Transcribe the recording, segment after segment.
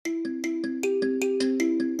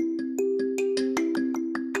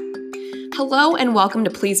Hello and welcome to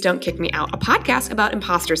Please Don't Kick Me Out, a podcast about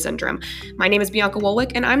imposter syndrome. My name is Bianca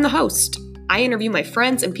Wolwick and I'm the host. I interview my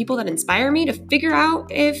friends and people that inspire me to figure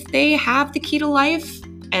out if they have the key to life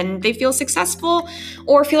and they feel successful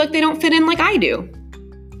or feel like they don't fit in like I do.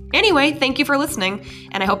 Anyway, thank you for listening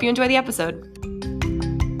and I hope you enjoy the episode.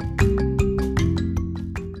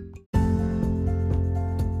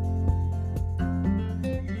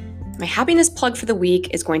 My happiness plug for the week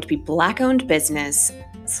is going to be Black-owned business,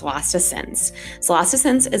 Solasta Scents. Solasta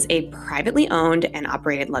Scents is a privately owned and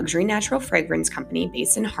operated luxury natural fragrance company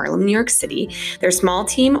based in Harlem, New York City. Their small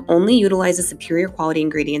team only utilizes superior quality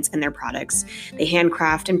ingredients in their products. They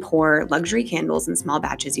handcraft and pour luxury candles in small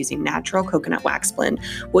batches using natural coconut wax blend,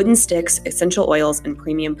 wooden sticks, essential oils, and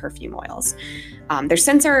premium perfume oils. Their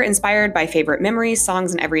scents are inspired by favorite memories,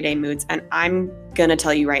 songs, and everyday moods, and I'm gonna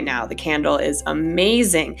tell you right now, the candle is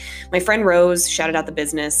amazing. My friend Rose shouted out the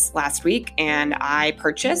business last week, and I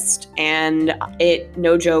purchased, and it,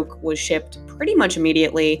 no joke, was shipped pretty much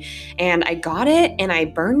immediately, and I got it, and I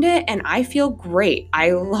burned it, and I feel great.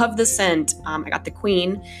 I love the scent. I got the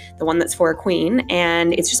Queen, the one that's for a queen,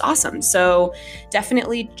 and it's just awesome. So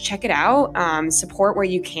definitely check it out. Support where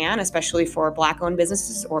you can, especially for Black-owned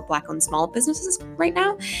businesses or Black-owned small businesses right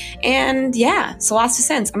now. And yeah, Solasta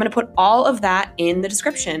Scents. I'm going to put all of that in the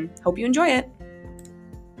description. Hope you enjoy it.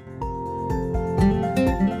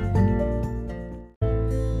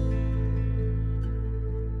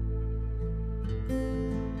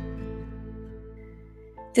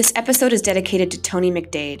 This episode is dedicated to Tony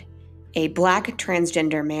McDade, a Black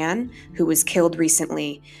transgender man who was killed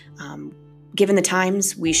recently. Given the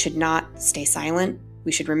times, we should not stay silent.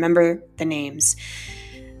 We should remember the names.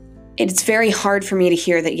 It's very hard for me to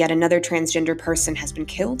hear that yet another transgender person has been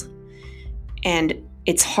killed. And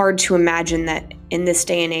it's hard to imagine that in this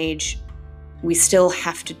day and age, we still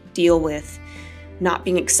have to deal with not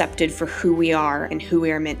being accepted for who we are and who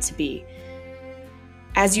we are meant to be.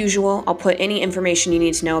 As usual, I'll put any information you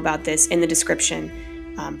need to know about this in the description,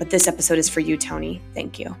 but this episode is for you, Tony.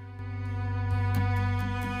 Thank you.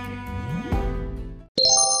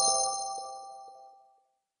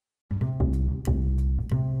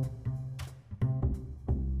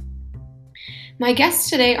 My guests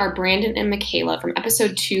today are Brandon and Michaela from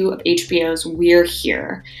episode 2 of HBO's We're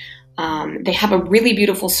Here. They have a really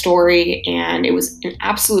beautiful story, and it was an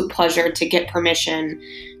absolute pleasure to get permission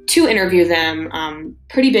to interview them.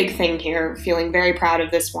 Pretty big thing here, feeling very proud of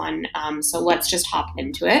this one. So let's just hop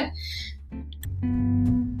into it.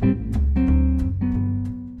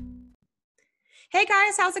 Hey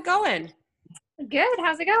guys, how's it going? Good,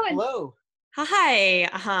 how's it going? Hello. Hi.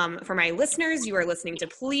 For my listeners, you are listening to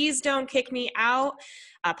Please Don't Kick Me Out,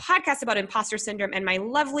 a podcast about imposter syndrome. And my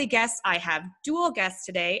lovely guests, I have dual guests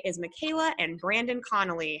today, is Michaela and Brandon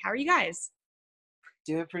Connolly. How are you guys?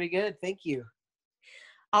 Doing pretty good. Thank you.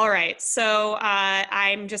 All right. So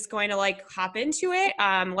I'm just going to hop into it.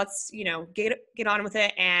 Let's, get on with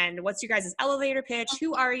it. And what's your guys' elevator pitch?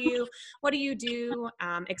 Who are you? What do you do?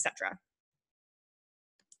 Etc.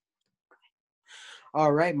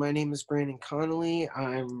 All right. My name is Brandon Connolly.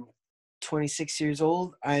 I'm 26 years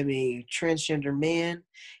old. I'm a transgender man,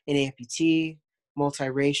 an amputee,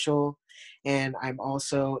 multiracial, and I'm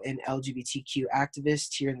also an LGBTQ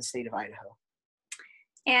activist here in the state of Idaho.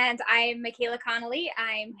 And I'm Michaela Connolly.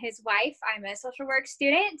 I'm his wife. I'm a social work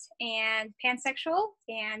student and pansexual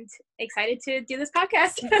and excited to do this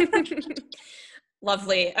podcast.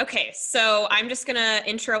 Lovely. Okay, so I'm just going to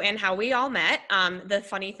intro in how we all met. The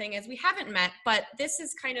funny thing is we haven't met, but this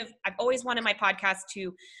is I've always wanted my podcast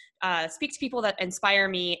to speak to people that inspire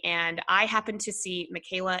me, and I happened to see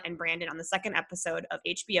Michaela and Brandon on the second episode of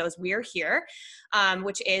HBO's We're Here,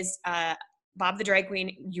 which is Bob the Drag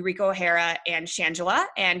Queen, Eureka O'Hara, and Shangela,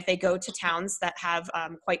 and they go to towns that have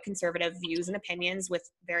quite conservative views and opinions with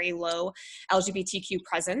very low LGBTQ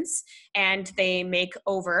presence, and they make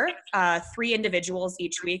over 3 individuals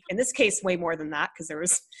each week. In this case, way more than that, because there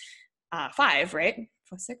was 5, right?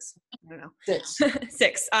 6? I don't know. 6.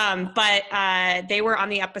 6. But they were on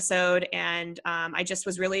the episode, and I just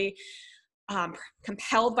was really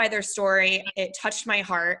compelled by their story. It touched my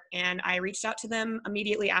heart, and I reached out to them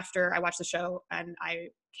immediately after I watched the show, and I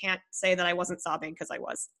can't say that I wasn't sobbing, because I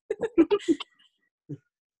was.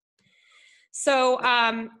 So,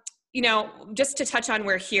 just to touch on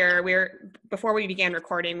We're Here, before we began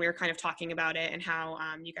recording, we were kind of talking about it and how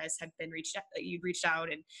you guys had been you'd reached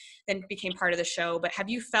out and then became part of the show. But have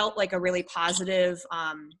you felt like a really positive,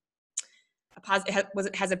 has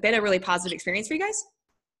it been a really positive experience for you guys?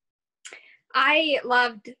 I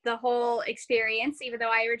loved the whole experience, even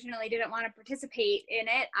though I originally didn't want to participate in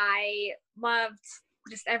it. I loved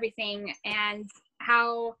just everything and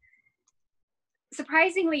how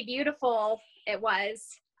surprisingly beautiful it was,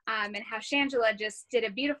 and how Shangela just did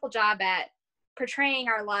a beautiful job at portraying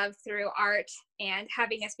our love through art and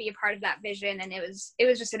having us be a part of that vision. And it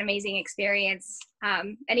was just an amazing experience.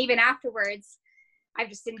 And even afterwards, I've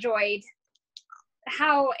just enjoyed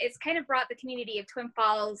how it's kind of brought the community of Twin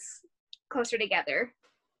Falls closer together.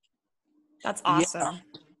 That's awesome.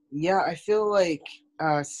 Yeah, I feel like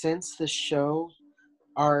since the show,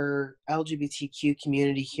 our LGBTQ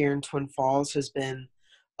community here in Twin Falls has been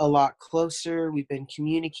a lot closer. We've been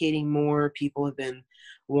communicating more. People have been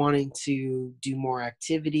wanting to do more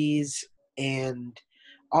activities, and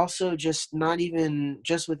also just not even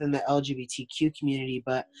just within the LGBTQ community,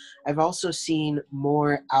 but I've also seen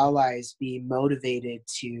more allies be motivated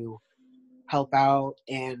to help out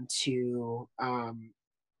and to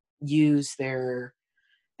use their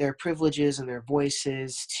privileges and their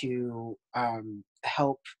voices to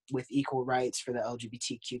help with equal rights for the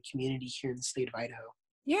LGBTQ community here in the state of Idaho.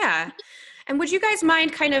 Yeah. And would you guys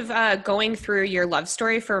mind kind of going through your love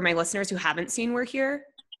story for my listeners who haven't seen We're Here?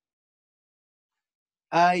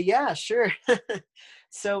 Yeah, sure.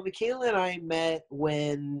 So Michaela and I met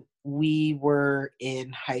when we were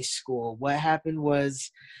in high school. What happened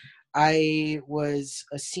was I was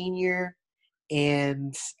a senior,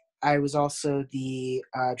 and I was also the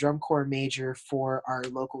drum corps major for our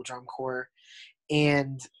local drum corps.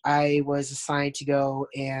 And I was assigned to go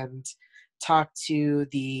and talk to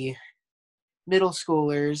the middle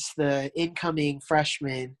schoolers, the incoming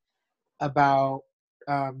freshmen, about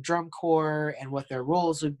drum corps and what their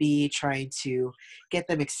roles would be, trying to get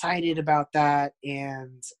them excited about that.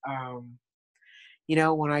 And,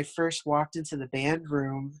 when I first walked into the band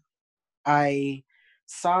room, I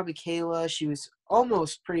saw Michaela. She was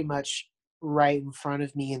almost pretty much right in front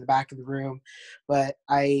of me in the back of the room, but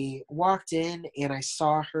I walked in and I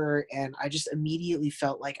saw her, and I just immediately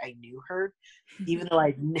felt like I knew her, even though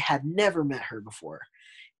I had never met her before.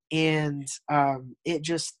 And it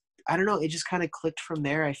just, I don't know, it just kind of clicked from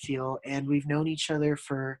there, I feel. And we've known each other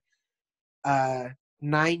for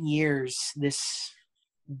 9 years this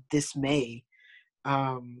May.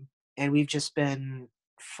 And we've just been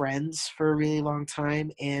friends for a really long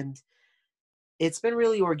time, and it's been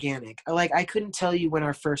really organic. Like, I couldn't tell you when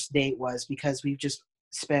our first date was, because we've just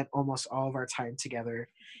spent almost all of our time together,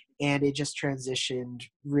 and it just transitioned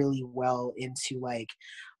really well into like,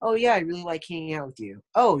 oh yeah, I really like hanging out with you.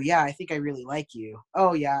 Oh yeah, I think I really like you.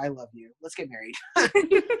 Oh yeah, I love you. Let's get married.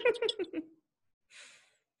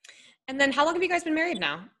 And then how long have you guys been married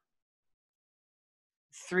now?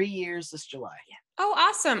 3 years this July. Oh,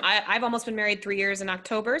 awesome. I've almost been married 3 years in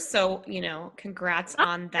October. So, congrats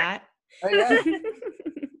on that. Oh yeah.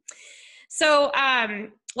 So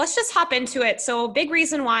let's just hop into it. So big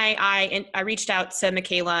reason why I reached out to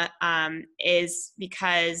Michaela is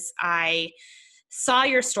because I saw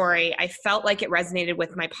your story. I felt like it resonated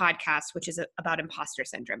with my podcast, which is about imposter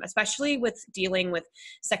syndrome, especially with dealing with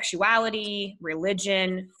sexuality,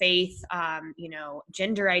 religion, faith,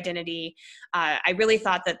 gender identity. I really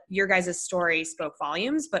thought that your guys' story spoke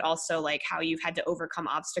volumes, but also like how you've had to overcome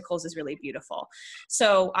obstacles is really beautiful.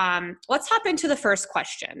 So let's hop into the first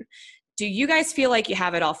question. Do you guys feel like you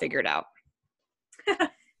have it all figured out?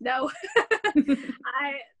 No.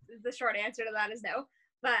 The short answer to that is no.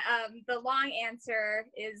 But the long answer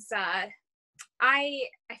is I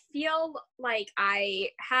feel like I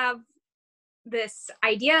have this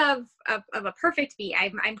idea of a perfect me.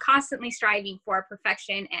 I'm constantly striving for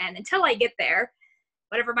perfection, and until I get there,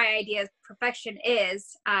 whatever my idea of perfection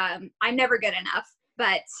is, I'm never good enough.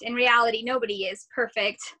 But in reality, nobody is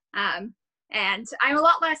perfect. And I'm a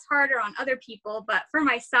lot less harder on other people, but for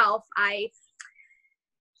myself, I'm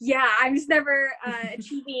just never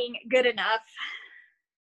achieving good enough.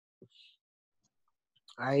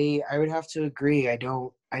 I would have to agree. I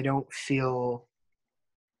don't feel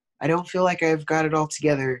like I've got it all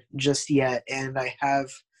together just yet, and I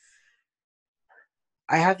have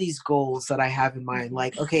these goals that I have in mind,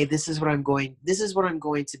 like, okay, this is what I'm going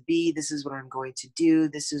to be, this is what I'm going to do,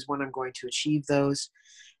 this is when I'm going to achieve those.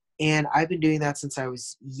 And I've been doing that since I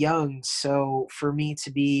was young. So for me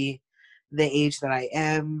to be the age that I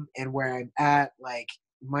am and where I'm at, like,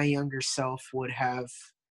 my younger self would have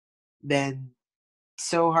been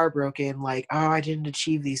so heartbroken, like, oh, I didn't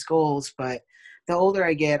achieve these goals. But the older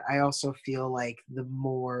I get, I also feel like the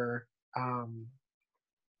more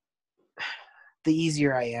the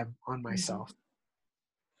easier I am on myself.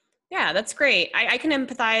 Yeah, that's great. I can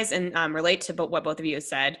empathize and relate to what both of you have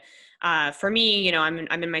said. For me, I'm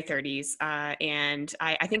in my 30s, and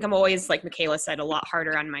I think I'm always, like Michaela said, a lot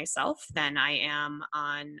harder on myself than I am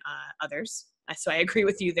on others. So I agree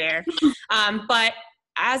with you there. But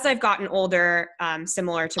as I've gotten older,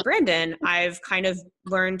 similar to Brandon, I've kind of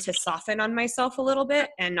learned to soften on myself a little bit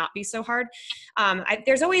and not be so hard.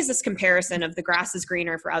 There's always this comparison of the grass is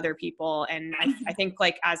greener for other people. And I think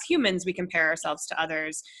like as humans, we compare ourselves to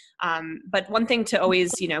others. But one thing to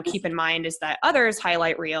always, keep in mind is that others'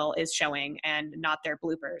 highlight reel is showing and not their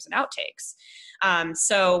bloopers and outtakes.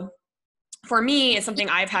 So for me, it's something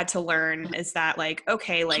I've had to learn is that like,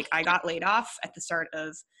 okay, like I got laid off at the start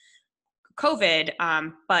of COVID,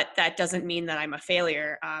 but that doesn't mean that I'm a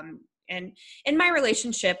failure. And in my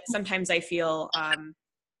relationship, sometimes I feel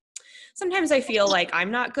like I'm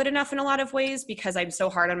not good enough in a lot of ways because I'm so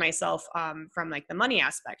hard on myself from like the money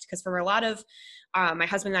aspect. Because for a lot of my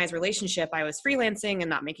husband and I's relationship, I was freelancing and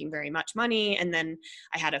not making very much money. And then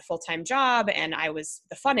I had a full-time job and I was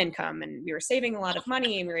the fun income and we were saving a lot of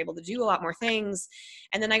money and we were able to do a lot more things.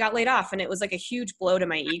 And then I got laid off and it was like a huge blow to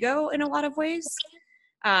my ego in a lot of ways.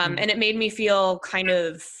 And it made me feel kind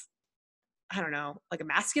of, I don't know, like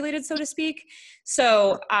emasculated, so to speak.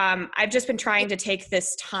 So I've just been trying to take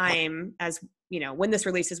this time as, when this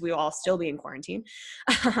releases, we will all still be in quarantine.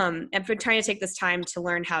 I've been trying to take this time to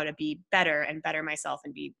learn how to be better and better myself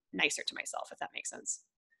and be nicer to myself, if that makes sense.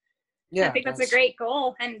 Yeah, I think that's a great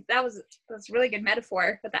goal. And that's a really good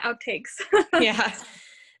metaphor with the outtakes. Yeah.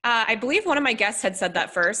 I believe one of my guests had said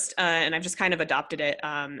that first, and I've just kind of adopted it.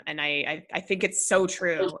 And I think it's so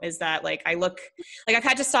true is that like, I've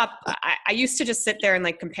had to stop. I used to just sit there and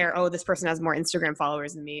like compare, oh, this person has more Instagram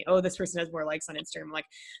followers than me. Oh, this person has more likes on Instagram. I'm like,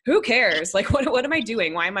 who cares? Like, what am I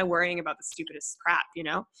doing? Why am I worrying about the stupidest crap,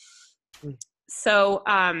 So,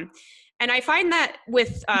 and I find that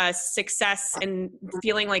with success and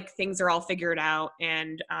feeling like things are all figured out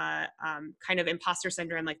and kind of imposter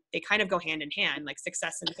syndrome, like they kind of go hand in hand, like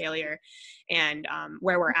success and failure and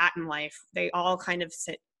where we're at in life, they all kind of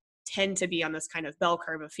tend to be on this kind of bell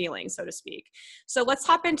curve of feeling, so to speak. So let's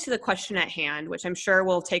hop into the question at hand, which I'm sure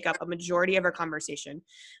will take up a majority of our conversation.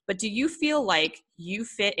 But do you feel like you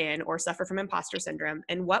fit in or suffer from imposter syndrome?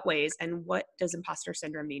 In what ways? And what does imposter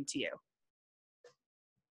syndrome mean to you?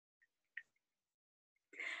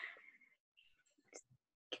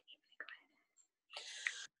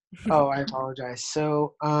 Oh, I apologize.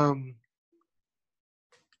 So, I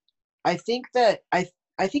think that I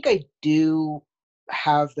think I do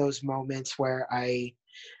have those moments where I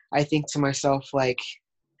think to myself like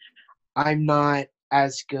I'm not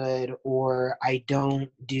as good or I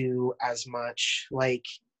don't do as much. Like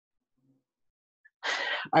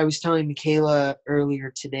I was telling Michaela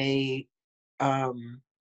earlier today,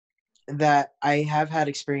 that I have had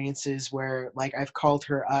experiences where like I've called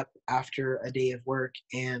her up after a day of work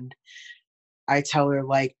and I tell her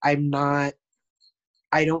like I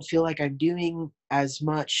don't feel like I'm doing as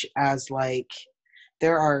much as like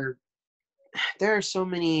there are so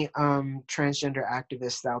many transgender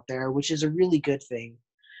activists out there, which is a really good thing.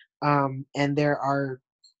 And there are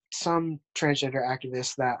some transgender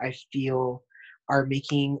activists that I feel are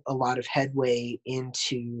making a lot of headway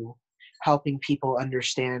into helping people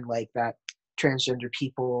understand like that transgender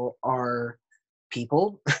people are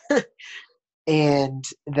people and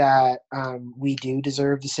that we do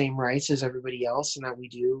deserve the same rights as everybody else and that we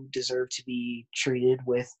do deserve to be treated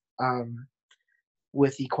with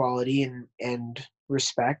equality and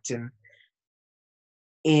respect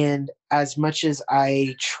and as much as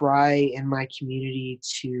I try in my community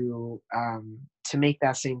to make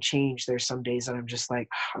that same change, there's some days that I'm just like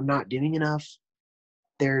I'm not doing enough.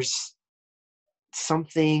 There's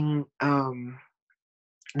something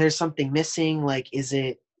missing. Like, is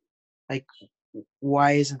it like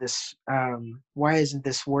why isn't this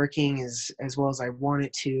working as well as I want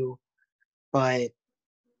it to? But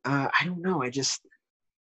I don't know.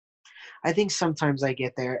 I think sometimes I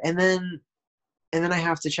get there, and then I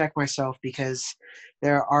have to check myself because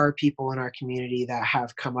there are people in our community that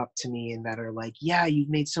have come up to me and that are like, yeah, you've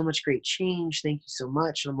made so much great change. Thank you so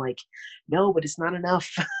much. And I'm like, no, but it's not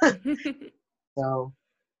enough. So,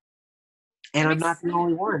 and I'm not the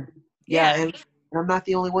only one. Yeah. And I'm not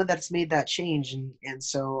the only one that's made that change. And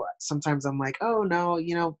so sometimes I'm like, oh no,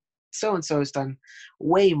 so-and-so has done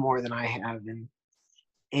way more than I have.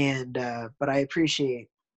 But I appreciate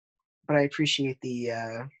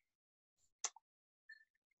the,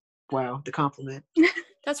 wow, the compliment.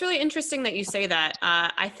 That's really interesting that you say that.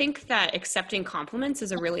 I think that accepting compliments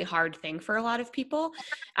is a really hard thing for a lot of people.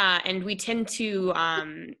 And we tend to,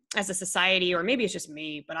 as a society, or maybe it's just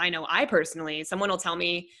me, but I know I personally, someone will tell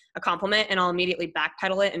me a compliment and I'll immediately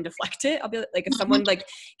backpedal it and deflect it. I'll be like, if someone like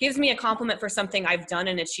gives me a compliment for something I've done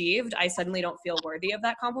and achieved, I suddenly don't feel worthy of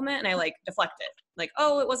that compliment and I like deflect it. like,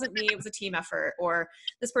 oh, it wasn't me, it was a team effort, or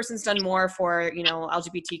this person's done more for, you know,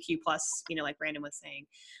 LGBTQ plus, you know, like Brandon was saying.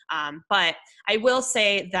 But I will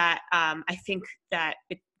say that I think that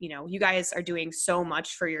you know, you guys are doing so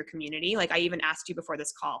much for your community. Like I even asked you before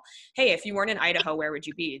this call, hey, if you weren't in Idaho, where would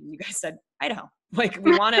you be? And you guys said Idaho. Like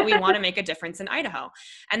we want to make a difference in Idaho.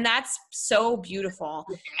 And that's so beautiful.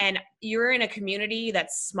 And you're in a community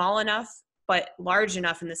that's small enough but large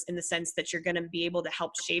enough in the sense that you're going to be able to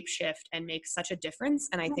help shape shift and make such a difference.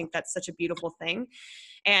 And I think that's such a beautiful thing.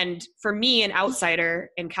 And for me, an outsider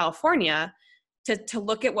in California, to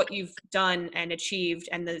look at what you've done and achieved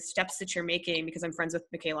and the steps that you're making, because I'm friends with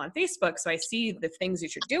Michaela on Facebook, so I see the things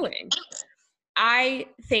that you're doing. I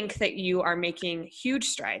think that you are making huge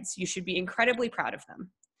strides. You should be incredibly proud of them.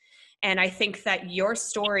 And I think that your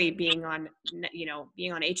story being on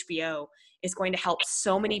HBO is going to help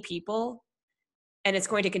so many people, and it's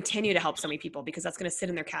going to continue to help so many people because that's going to sit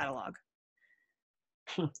in their catalog.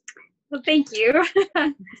 Well, thank you.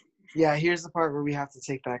 Yeah, here's the part where we have to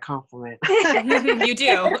take that compliment. You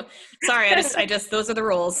do. Sorry, I just those are the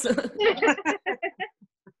rules.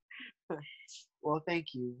 Well,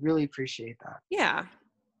 thank you. Really appreciate that. Yeah.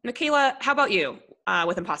 Michaela, how about you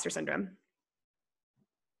with imposter syndrome?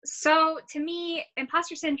 So to me,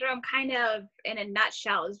 imposter syndrome kind of in a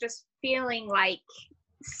nutshell is just feeling like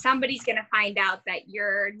somebody's going to find out that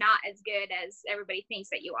you're not as good as everybody thinks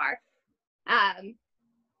that you are.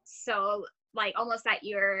 So like almost that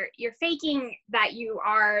you're faking that you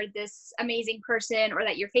are this amazing person, or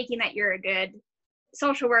that you're faking that you're a good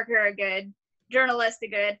social worker, a good journalist, a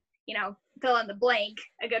good, you know, fill in the blank,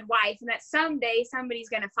 a good wife, and that someday somebody's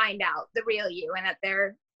going to find out the real you, and that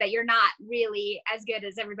you're not really as good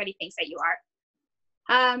as everybody thinks that you are.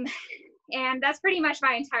 And that's pretty much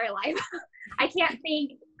my entire life. I can't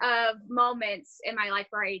think of moments in my life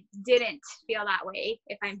where I didn't feel that way,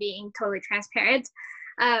 if I'm being totally transparent.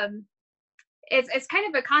 It's kind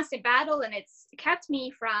of a constant battle, and it's kept me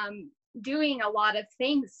from doing a lot of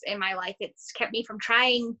things in my life. It's kept me from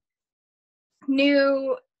trying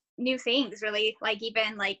new things, really, like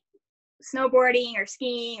even like snowboarding or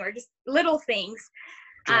skiing or just little things.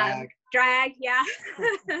 Drag, yeah.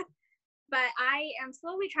 But I am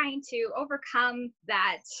slowly trying to overcome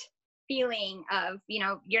that feeling of, you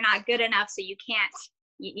know, you're not good enough, so you can't,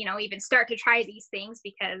 you know, even start to try these things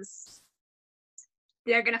because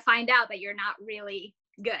they're going to find out that you're not really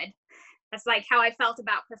good. That's like how I felt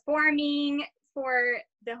about performing for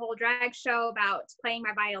the whole drag show, about playing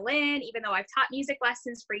my violin. Even though I've taught music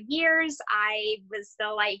lessons for years, I was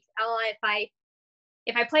still like, oh,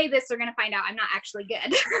 if I play this, they're going to find out I'm not actually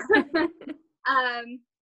good.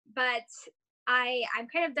 But I'm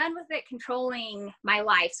kind of done with it controlling my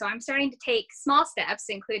life. So I'm starting to take small steps,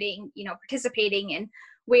 including, you know, participating in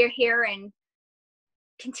We're Here and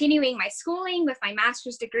continuing my schooling with my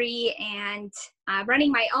master's degree, and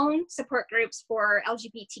running my own support groups for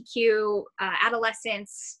LGBTQ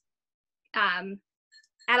adolescents,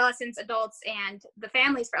 adults, and the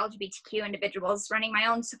families for LGBTQ individuals, running my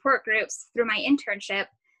own support groups through my internship,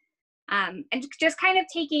 and just kind of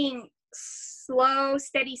taking slow,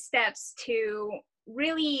 steady steps to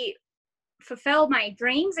really fulfill my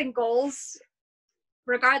dreams and goals,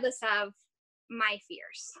 regardless of my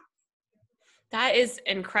fears. That is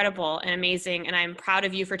incredible and amazing. And I'm proud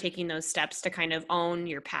of you for taking those steps to kind of own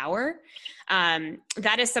your power.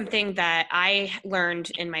 That is something that I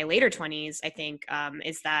learned in my later 20s, I think,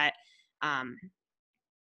 is that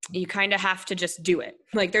you kind of have to just do it.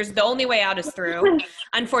 Like the only way out is through.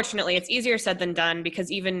 Unfortunately, it's easier said than done, because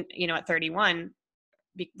even, you know, at 31,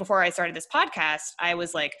 before I started this podcast, I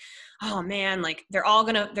was like, oh man, like they're all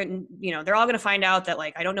gonna find out that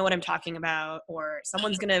like I don't know what I'm talking about, or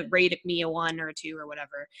someone's gonna rate me a 1 or a 2 or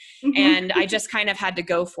whatever. Mm-hmm. And I just kind of had to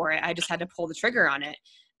go for it. I just had to pull the trigger on it.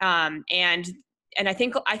 And I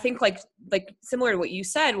think like similar to what you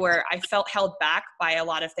said, where I felt held back by a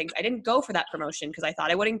lot of things. I didn't go for that promotion because I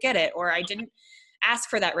thought I wouldn't get it, or I didn't ask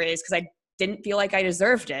for that raise because I didn't feel like I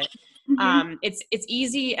deserved it. Mm-hmm. It's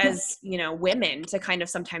easy as, you know, women to kind of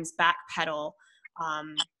sometimes backpedal our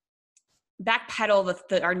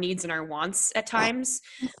needs and our wants at times.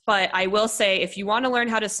 But I will say, if you want to learn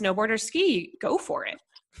how to snowboard or ski, go for it.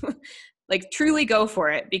 Like truly go for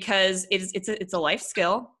it, because it's a life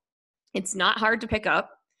skill. It's not hard to pick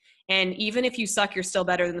up. And even if you suck, you're still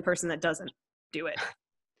better than the person that doesn't do it.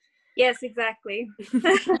 Yes, exactly.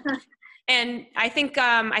 And I think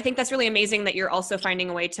that's really amazing that you're also finding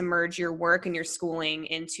a way to merge your work and your schooling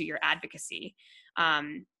into your advocacy.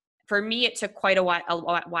 For me, it took quite a while.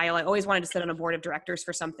 I always wanted to sit on a board of directors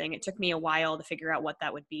for something. It took me a while to figure out what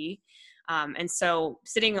that would be. And so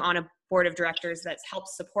sitting on a board of directors that's helped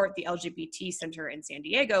support the LGBT Center in San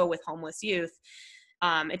Diego with homeless youth,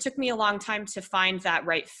 it took me a long time to find that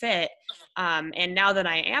right fit. And now that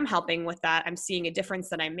I am helping with that, I'm seeing a difference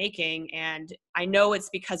that I'm making. And I know it's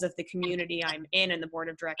because of the community I'm in and the board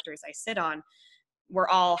of directors I sit on. We're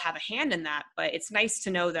all have a hand in that, but it's nice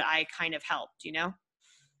to know that I kind of helped, you know?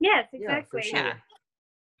 Yes, Yeah, for exactly. sure. Yeah.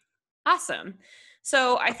 Awesome.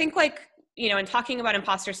 So I think in talking about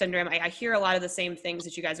imposter syndrome, I hear a lot of the same things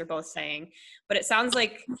that you guys are both saying, but it sounds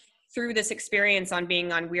like through this experience on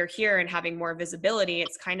being on We're Here and having more visibility,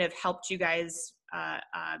 it's kind of helped you guys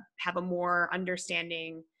have a more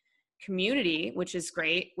understanding community, which is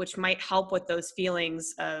great, which might help with those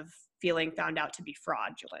feelings of feeling found out to be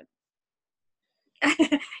fraudulent.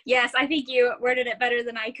 Yes, I think you worded it better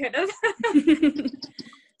than I could have.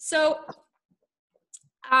 So,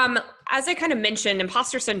 as I kind of mentioned,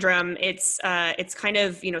 imposter syndrome, it's kind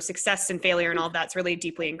of, success and failure and all of that's really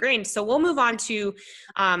deeply ingrained. So we'll move on to,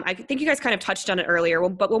 I think you guys kind of touched on it earlier,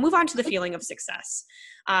 but we'll move on to the feeling of success.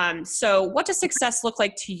 So what does success look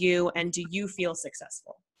like to you, and do you feel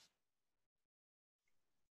successful?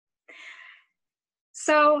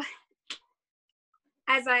 So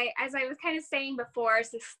as I was kind of saying before,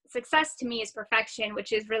 success to me is perfection,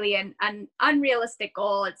 which is really an unrealistic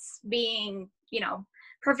goal. It's being,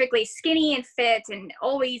 perfectly skinny and fit and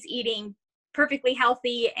always eating perfectly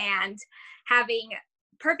healthy and having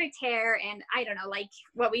perfect hair and I don't know, like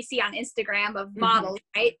what we see on Instagram of models,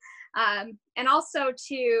 right? And also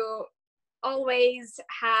to always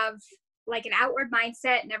have like an outward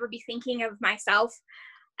mindset, never be thinking of myself,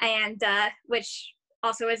 and which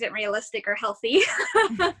also isn't realistic or healthy.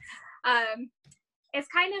 It's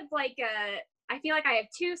kind of like I feel like I have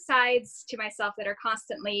two sides to myself that are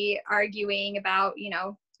constantly arguing about,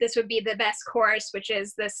 this would be the best course, which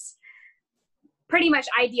is this pretty much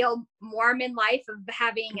ideal Mormon life of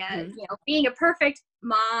having being a perfect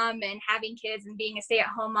mom and having kids and being a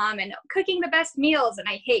stay-at-home mom and cooking the best meals. And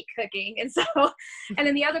I hate cooking. And so, and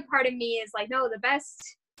then the other part of me is like, no, the best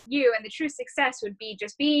you and the true success would be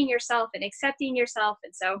just being yourself and accepting yourself.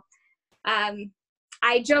 And so,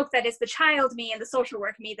 I joke that it's the child me and the social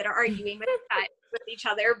work me that are arguing with each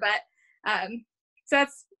other, but so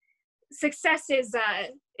that's success is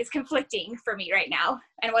conflicting for me right now,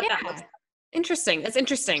 and what that looks like. Interesting. That's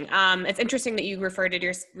interesting. It's interesting that you referred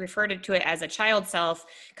to it as a child self,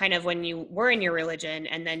 kind of when you were in your religion,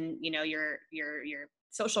 and then your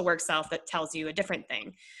social work self that tells you a different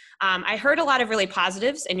thing. I heard a lot of really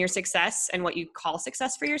positives in your success and what you call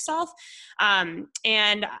success for yourself.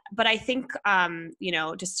 But I think,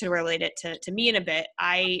 just to relate it to me in a bit,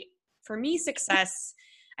 for me, success,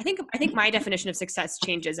 I think my definition of success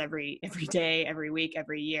changes every day, every week,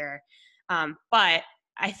 every year. But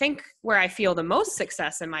I think where I feel the most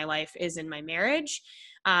success in my life is in my marriage.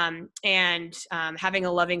 And having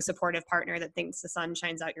a loving, supportive partner that thinks the sun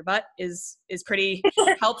shines out your butt is pretty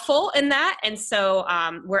helpful in that. And so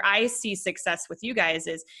where I see success with you guys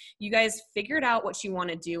is you guys figured out what you want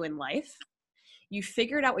to do in life. You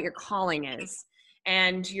figured out what your calling is,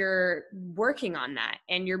 and you're working on that,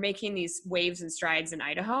 and you're making these waves and strides in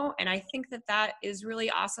Idaho. And I think that is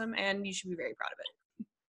really awesome, and you should be very proud of it.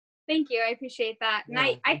 Thank you. I appreciate that. And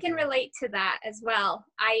Yeah, I can relate to that as well.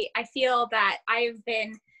 I feel that I've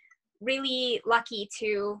been really lucky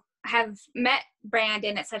to have met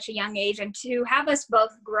Brandon at such a young age and to have us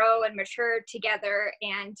both grow and mature together,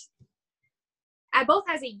 and both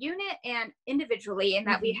as a unit and individually, in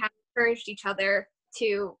that we have encouraged each other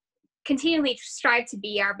to continually strive to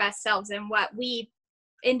be our best selves and what we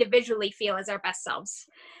individually feel as our best selves.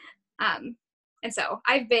 And so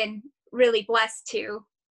I've been really blessed to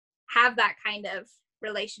have that kind of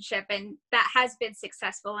relationship, and that has been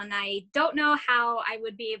successful. And I don't know how I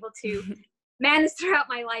would be able to manage throughout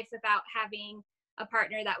my life without having a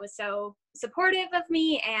partner that was so supportive of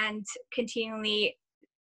me and continually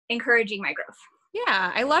encouraging my growth.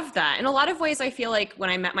 Yeah, I love that. In a lot of ways, I feel like when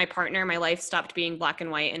I met my partner, my life stopped being black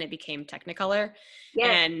and white and it became Technicolor.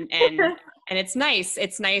 Yes. And it's nice.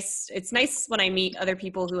 It's nice when I meet other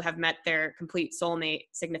people who have met their complete soulmate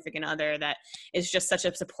significant other that is just such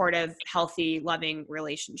a supportive, healthy, loving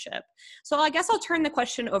relationship. So I guess I'll turn the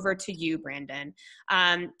question over to you, Brandon.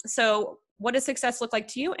 So what does success look like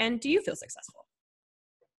to you, and do you feel successful?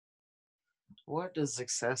 What does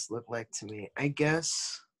success look like to me? I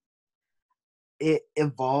guess it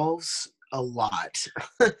evolves a lot.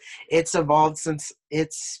 It's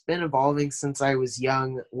been evolving since I was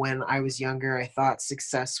young. When I was younger, I thought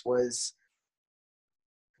success was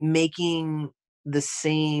making the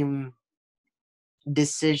same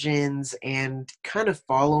decisions and kind of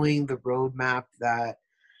following the roadmap that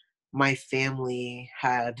my family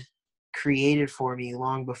had created for me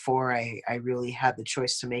long before I really had the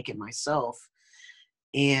choice to make it myself.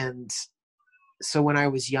 And so when I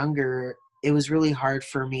was younger, it was really hard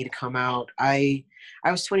for me to come out. I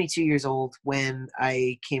was 22 years old when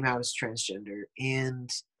I came out as transgender, and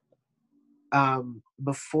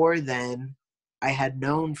before then, I had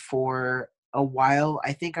known for a while.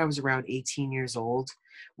 I think I was around 18 years old,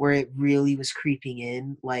 where it really was creeping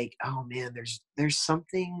in. Like, oh man, there's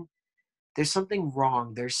something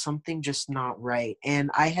wrong. There's something just not right.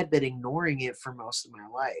 And I had been ignoring it for most of my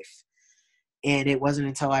life. And it wasn't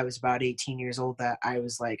until I was about 18 years old that I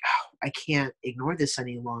was like, oh, I can't ignore this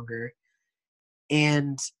any longer.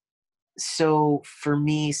 And so for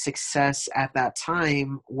me, success at that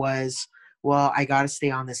time was, well, I got to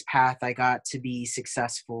stay on this path. I got to be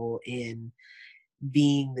successful in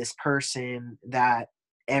being this person that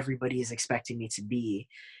everybody is expecting me to be.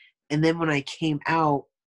 And then when I came out,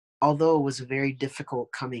 although it was very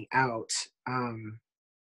difficult coming out,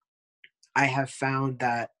 I have found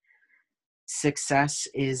that success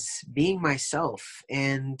is being myself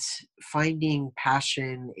and finding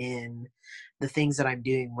passion in the things that I'm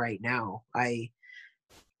doing right now.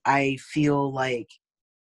 I feel like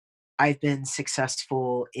I've been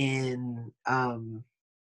successful in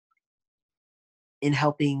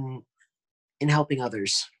helping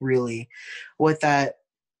others, really. What that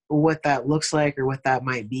looks like or what that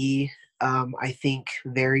might be, I think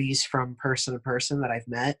varies from person to person that I've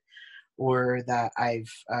met or that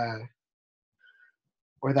I've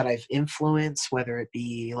influenced, whether it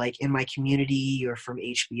be like in my community or from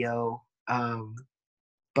HBO.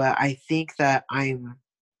 But I think that I'm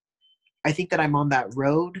on that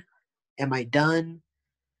road. Am I done?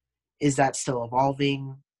 Is that still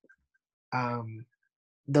evolving? Um,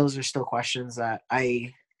 those are still questions that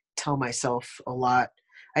I tell myself a lot.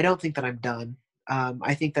 I don't think that I'm done.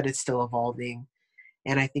 I think that it's still evolving,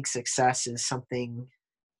 and I think success is something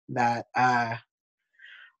that I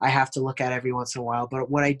have to look at every once in a while.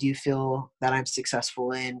 But what I do feel that I'm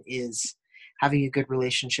successful in is having a good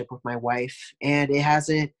relationship with my wife, and it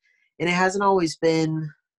hasn't always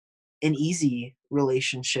been an easy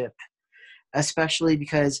relationship, especially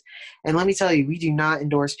because, and let me tell you, we do not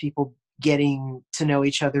endorse people getting to know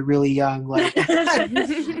each other really young, like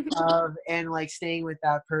and like staying with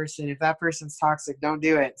that person. If that person's toxic, don't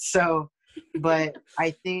do it. So, but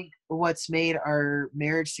I think what's made our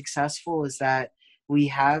marriage successful is that we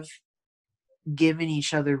have given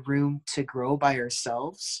each other room to grow by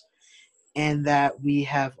ourselves, and that we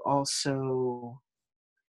have also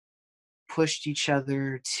pushed each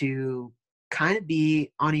other to kind of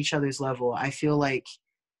be on each other's level. I feel like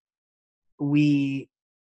we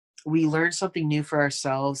we learn something new for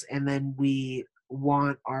ourselves, and then we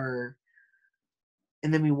want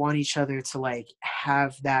each other to like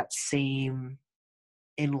have that same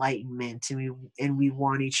enlightenment, and we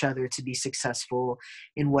want each other to be successful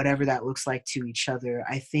in whatever that looks like to each other.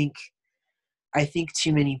 I think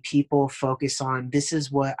too many people focus on, this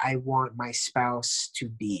is what I want my spouse to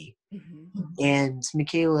be. Mhm. And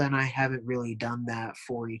Michaela and I haven't really done that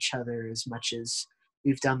for each other as much as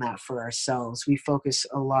we've done that for ourselves. We focus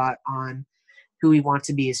a lot on who we want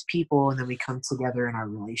to be as people, and then we come together in our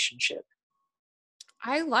relationship.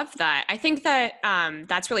 I love that. I think that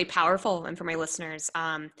that's really powerful. And for my listeners,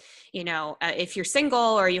 if you're single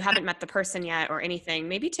or you haven't met the person yet or anything,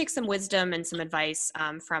 maybe take some wisdom and some advice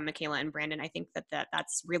from Michaela and Brandon. I think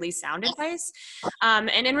that's really sound advice. And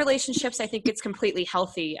in relationships, I think it's completely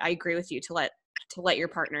healthy. I agree with you to let your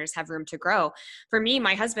partners have room to grow. For me,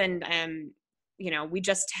 my husband, we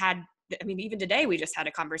just had. I mean, even today, we just had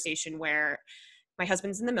a conversation where my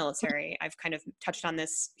husband's in the military. I've kind of touched on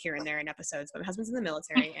this here and there in episodes, but my husband's in the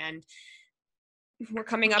military, and we're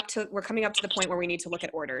coming up to the point where we need to look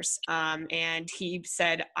at orders. And he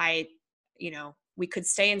said, we could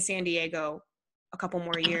stay in San Diego a couple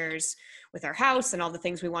more years with our house and all the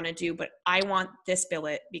things we want to do, but I want this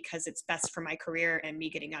billet because it's best for my career and me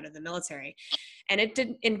getting out of the military. And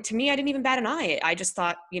to me, I didn't even bat an eye. I just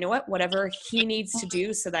thought, you know what, whatever he needs to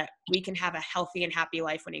do so that we can have a healthy and happy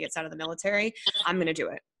life when he gets out of the military, I'm going to do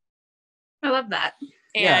it. I love that.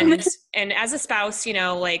 And and as a spouse,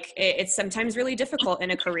 it's sometimes really difficult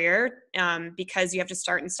in a career because you have to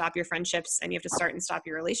start and stop your friendships, and you have to start and stop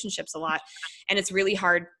your relationships a lot. And it's really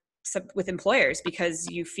hard with employers because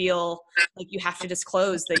you feel like you have to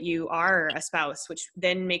disclose that you are a spouse, which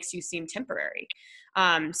then makes you seem temporary.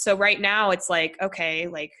 So right now it's like, okay,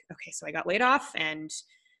 so I got laid off and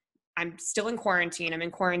I'm still in quarantine. I'm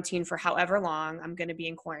in quarantine for however long I'm going to be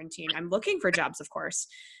in quarantine. I'm looking for jobs, of course,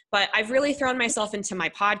 but I've really thrown myself into my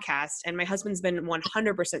podcast, and my husband's been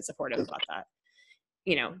 100% supportive about that.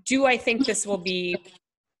 do I think this will be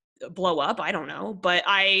blow up? I don't know, but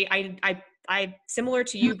I similar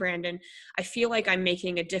to you, Brandon, I feel like I'm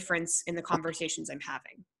making a difference in the conversations I'm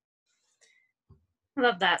having. I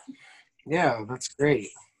love that. Yeah, that's great.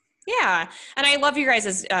 Yeah. And I love your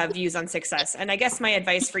guys' views on success. And I guess my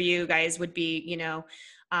advice for you guys would be,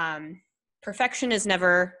 perfection is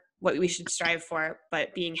never what we should strive for,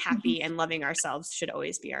 but being happy and loving ourselves should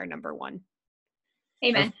always be our number one.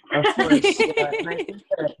 Amen. Of course. Yeah.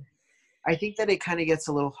 And I think that it kind of gets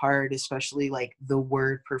a little hard, especially like the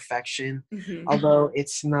word perfection, although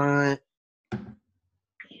it's not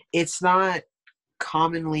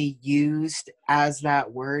commonly used as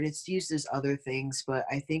that word. It's used as other things, but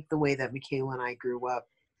I think the way that Michaela and I grew up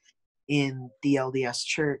in the LDS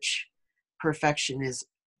church, perfection is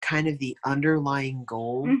kind of the underlying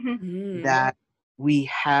goal that we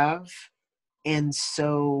have. And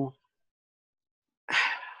so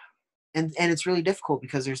and it's really difficult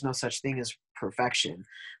because there's no such thing as perfection,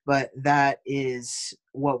 but that is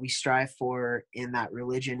what we strive for in that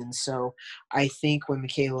religion. And so I think when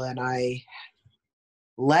Michaela and I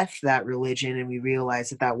left that religion and we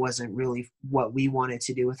realized that that wasn't really what we wanted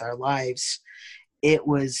to do with our lives, it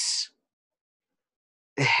was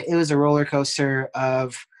a roller coaster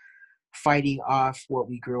of fighting off what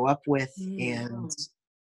we grew up with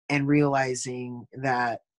and realizing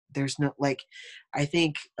that there's no, like, I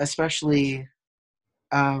think especially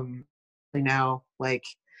now, like,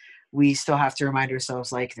 we still have to remind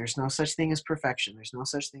ourselves, like, there's no such thing as perfection. There's no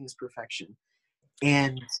such thing as perfection.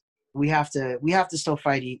 And we have to still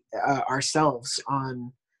fight ourselves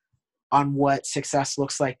on what success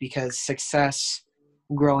looks like, because success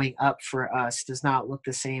growing up for us does not look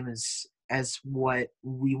the same as what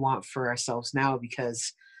we want for ourselves now,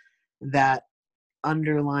 because that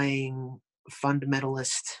underlying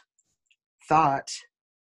fundamentalist thought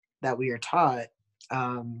that we are taught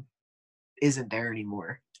isn't there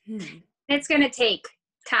anymore. It's going to take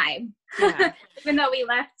time. Yeah. Even though we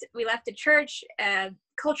left the church,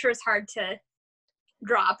 culture is hard to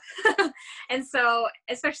drop. And so,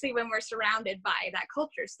 especially when we're surrounded by that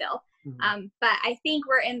culture still. But I think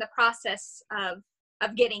we're in the process of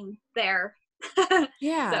getting there.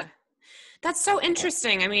 Yeah. So. That's so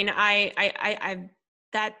interesting. I mean, I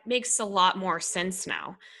that makes a lot more sense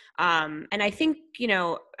now. And I think,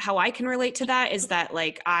 how I can relate to that is that,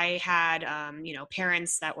 like, I had,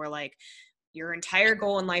 parents that were like, your entire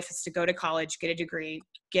goal in life is to go to college, get a degree,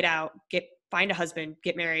 get out, find a husband,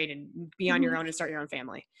 get married, and be on your own and start your own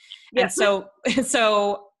family. Yep. And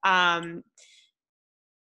so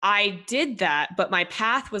I did that, but my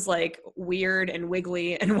path was like weird and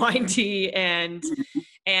wiggly and windy and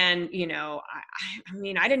I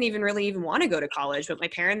mean, I didn't even want to go to college, but my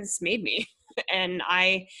parents made me. And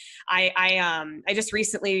I just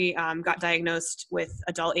recently got diagnosed with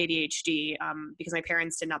adult ADHD because my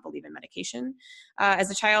parents did not believe in medication.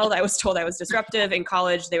 As a child, I was told I was disruptive. In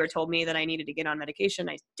college, they were told me that I needed to get on medication.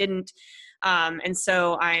 I didn't. And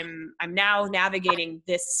so I'm now navigating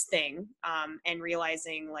this thing and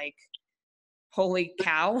realizing, like, holy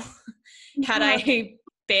cow, had I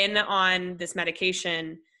been on this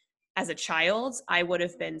medication as a child, I would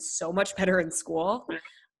have been so much better in school.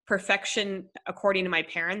 Perfection, according to my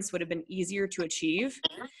parents, would have been easier to achieve,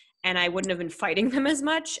 and I wouldn't have been fighting them as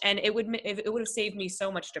much. And it would have saved me so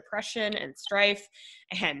much depression and strife,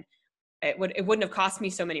 and it wouldn't have cost me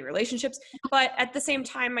so many relationships. But at the same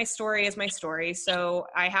time, my story is my story, so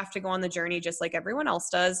I have to go on the journey just like everyone else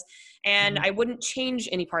does, and I wouldn't change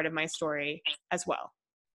any part of my story as well.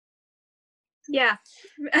 Yeah.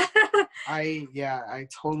 I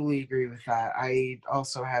totally agree with that. I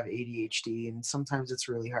also have ADHD, and sometimes it's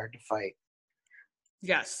really hard to fight.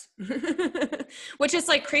 Yes. Which is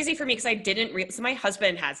like crazy for me because I didn't so my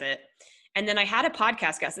husband has it. And then I had a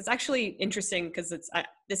podcast guest. It's actually interesting because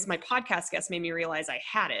my podcast guest made me realize I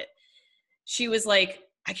had it. She was like,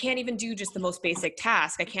 I can't even do just the most basic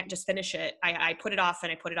task. I can't just finish it. I put it off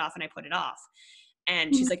and I put it off and I put it off.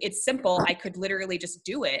 And she's like, it's simple. I could literally just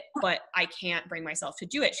do it, but I can't bring myself to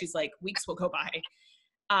do it. She's like, weeks will go by.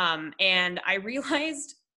 And I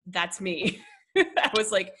realized that's me. I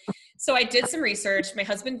was like, so I did some research. My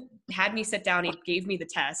husband had me sit down. He gave me the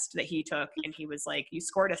test that he took. And he was like, you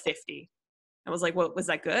scored a 50. I was like, well, was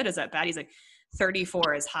that good? Is that bad? He's like,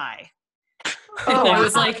 34 is high. And I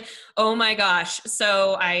was like, oh my gosh.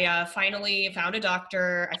 So I finally found a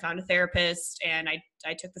doctor. I found a therapist, and I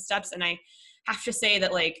took the steps. And I have to say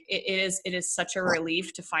that, like, it is such a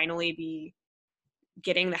relief to finally be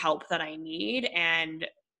getting the help that I need and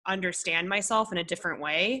understand myself in a different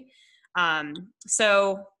way.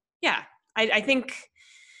 So yeah, I think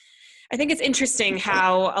I think it's interesting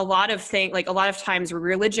how a lot of times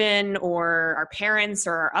religion or our parents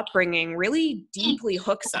or our upbringing really deeply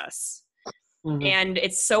hooks us. Mm-hmm. And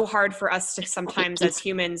it's so hard for us to sometimes as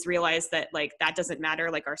humans realize that like that doesn't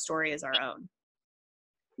matter, like our story is our own.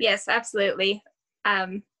 Yes, absolutely.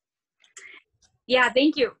 Yeah,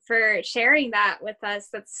 thank you for sharing that with us.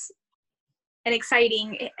 That's an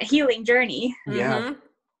exciting healing journey. Yeah. Mm-hmm.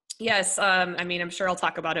 Yes. I mean, I'm sure I'll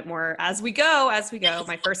talk about it more as we go.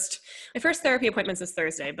 My first therapy appointment's this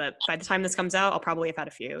Thursday, but by the time this comes out, I'll probably have had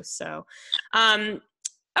a few. So,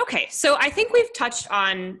 okay. So I think we've touched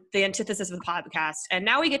on the antithesis of the podcast, and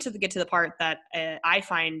now we get to the part that I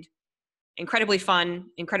find incredibly fun,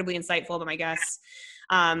 incredibly insightful by my guests,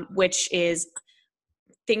 which is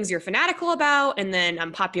things you're fanatical about, and then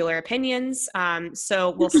unpopular opinions.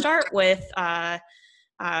 So we'll start with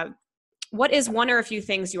what is one or a few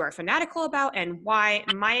things you are fanatical about and why?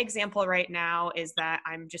 My example right now is that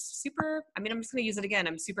I'm just I'm just going to use it again.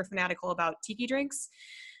 I'm super fanatical about tiki drinks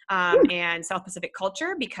and South Pacific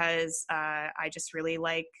culture because I just really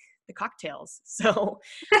like the cocktails. So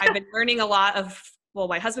I've been learning a lot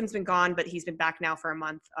my husband's been gone, but he's been back now for a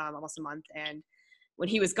month, almost a month. And when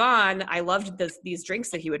he was gone, I loved these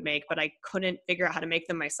drinks that he would make, but I couldn't figure out how to make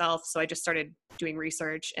them myself. So I just started doing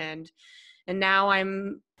research and now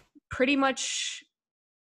I'm pretty much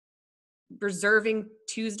reserving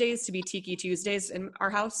Tuesdays to be Tiki Tuesdays in our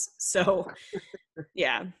house. So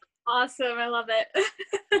yeah. Awesome. I love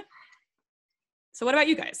it. So what about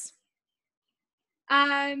you guys?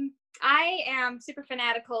 I am super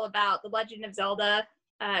fanatical about The Legend of Zelda,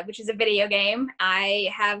 which is a video game. I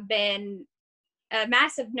have been a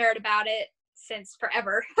massive nerd about it since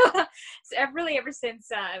forever. So really ever since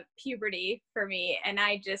puberty for me. And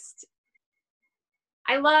I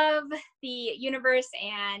love the universe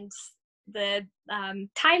and the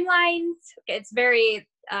timelines. It's very,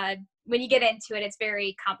 when you get into it, it's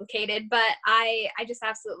very complicated, but I just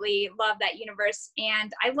absolutely love that universe.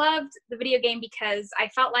 And I loved the video game because I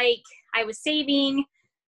felt like I was saving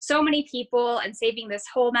so many people and saving this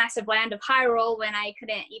whole massive land of Hyrule when I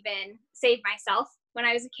couldn't even save myself when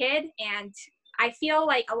I was a kid. And I feel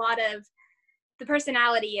like a lot of the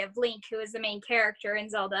personality of Link, who is the main character in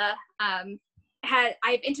Zelda,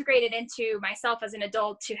 I've integrated into myself as an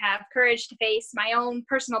adult to have courage to face my own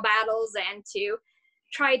personal battles and to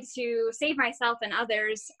try to save myself and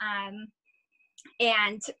others,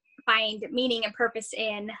 and find meaning and purpose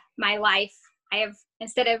in my life.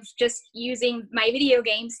 Instead of just using my video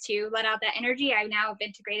games to let out that energy, I now have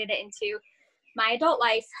integrated it into my adult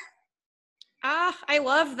life. I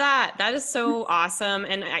love that. That is so awesome.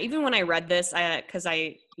 And even when I read this, because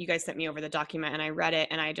you guys sent me over the document and I read it,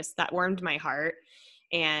 and that warmed my heart.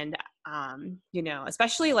 And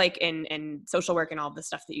especially like in social work and all the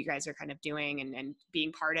stuff that you guys are kind of doing and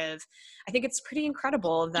being part of, I think it's pretty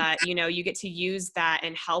incredible that you get to use that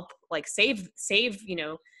and help like save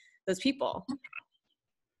those people.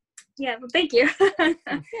 Yeah, well, thank you.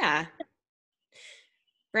 Yeah.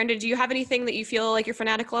 Brandon, do you have anything that you feel like you're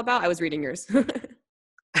fanatical about? I was reading yours.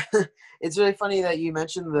 It's really funny that you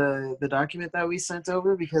mentioned the document that we sent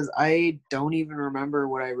over because I don't even remember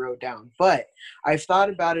what I wrote down. But I've thought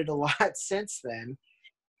about it a lot since then.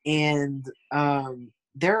 And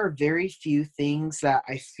there are very few things that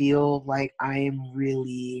I feel like I am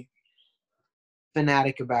really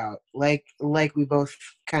fanatic about. Like we both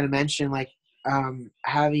kind of mentioned, like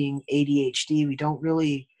having ADHD, we don't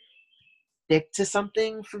really stick to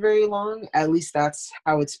something for very long. At least that's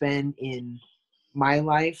how it's been in my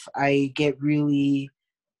life. I get really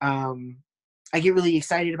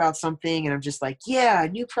excited about something and I'm just like, yeah,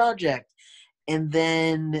 new project. And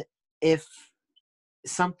then if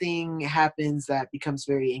something happens that becomes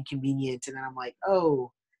very inconvenient, and then I'm like,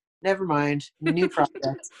 oh, never mind, new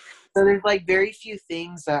project. So there's like very few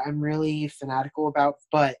things that I'm really fanatical about,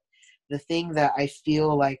 but the thing that I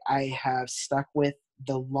feel like I have stuck with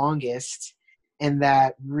the longest and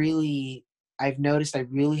that really I've noticed I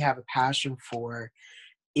really have a passion for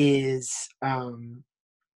is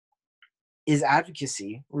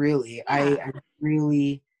advocacy. Really, Yeah.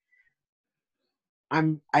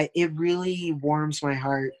 It really warms my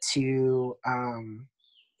heart to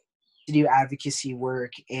do advocacy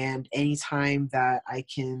work, and anytime that I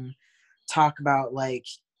can talk about like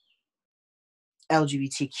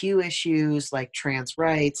LGBTQ issues, like trans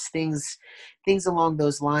rights, things along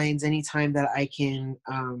those lines, anytime that I can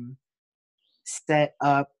set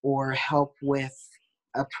up or help with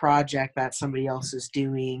a project that somebody else is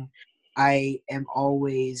doing, I'm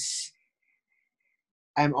always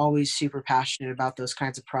super passionate about those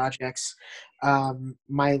kinds of projects.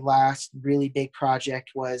 My last really big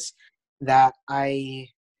project was that I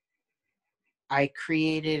I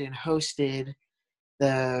created and hosted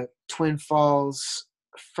the Twin Falls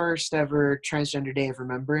first ever Transgender Day of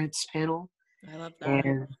Remembrance panel. I love that.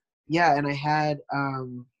 And yeah, and I had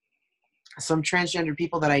some transgender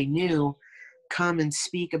people that I knew come and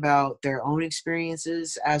speak about their own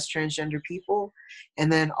experiences as transgender people, and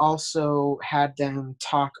then also had them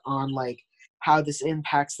talk on like how this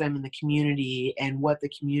impacts them in the community and what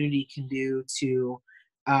the community can do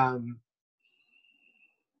um,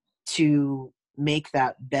 to make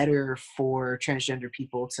that better for transgender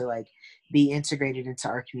people to like be integrated into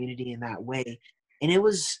our community in that way. And it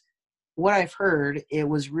was, what I've heard, it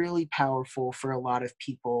was really powerful for a lot of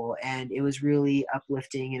people, and it was really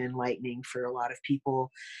uplifting and enlightening for a lot of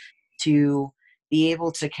people to be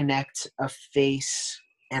able to connect a face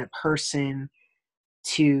and a person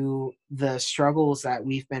to the struggles that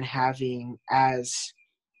we've been having as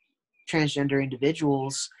transgender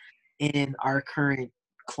individuals in our current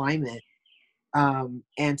climate,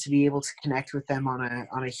 and to be able to connect with them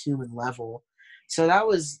on a human level. So that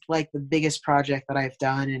was like the biggest project that I've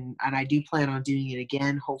done, and I do plan on doing it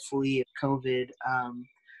again, hopefully if COVID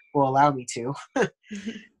will allow me to.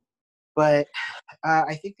 But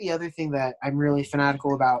I think the other thing that I'm really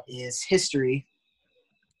fanatical about is history.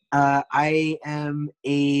 I am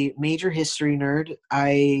a major history nerd.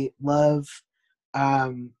 I love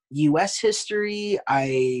US history.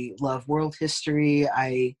 I love world history.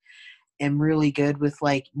 I am really good with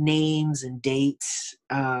like names and dates.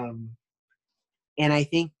 And I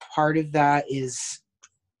think part of that is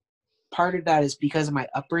because of my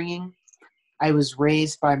upbringing. I was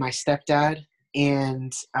raised by my stepdad,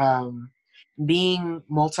 and being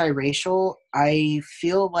multiracial, I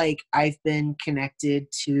feel like I've been connected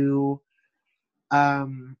to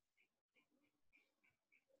um,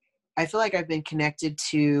 a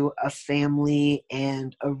family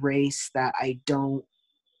and a race that I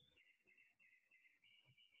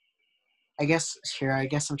guess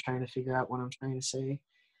I'm trying to figure out what I'm trying to say.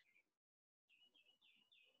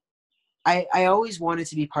 I always wanted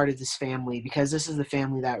to be part of this family because this is the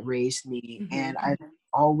family that raised me, and I've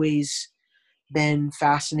always been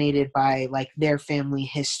fascinated by like their family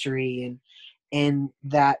history and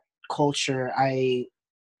that culture. And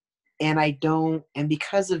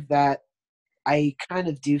because of that, I kind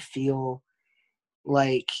of do feel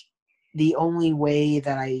like the only way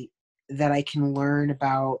that I can learn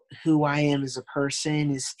about who I am as a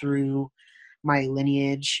person is through my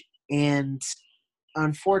lineage. And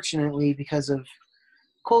unfortunately, because of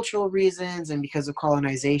cultural reasons and because of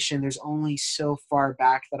colonization, there's only so far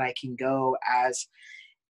back that I can go as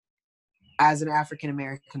an African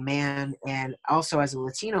American man, and also as a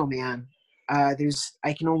Latino man. I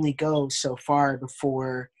can only go so far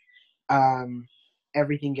before um,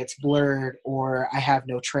 everything gets blurred or I have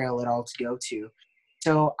no trail at all to go to.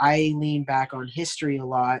 So I lean back on history a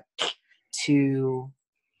lot to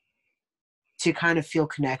kind of feel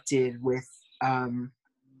connected with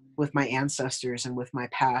my ancestors and with my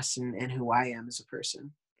past and who I am as a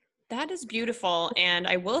person. That is beautiful. And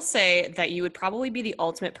I will say that you would probably be the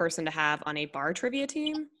ultimate person to have on a bar trivia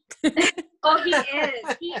team. Oh, he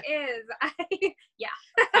is. He is. Yeah.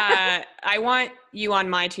 I want you on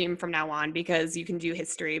my team from now on because you can do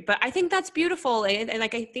history. But I think that's beautiful. And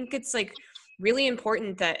like, I think it's like really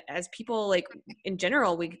important that as people, like in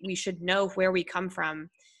general, we should know where we come from.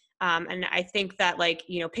 And I think that like,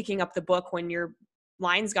 you know, picking up the book when your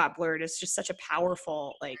lines got blurred is just such a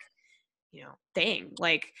powerful, like, you know, thing.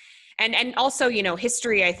 Like, and also, you know,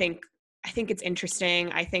 history, I think it's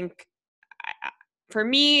interesting. I think for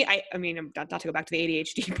me, I mean, not to go back to the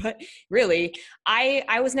ADHD, but really,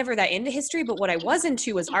 I was never that into history, but what I was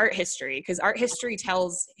into was art history, because art history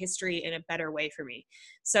tells history in a better way for me.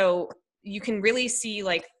 So you can really see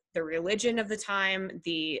like the religion of the time,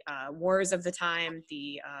 the wars of the time,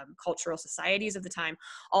 the cultural societies of the time,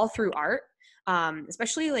 all through art,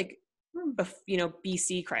 especially like, you know,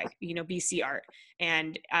 BC Craig, you know, BC art.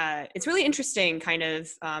 And it's really interesting kind of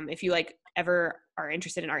if you like ever are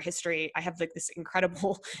interested in art history. I have like this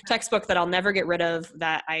incredible textbook that I'll never get rid of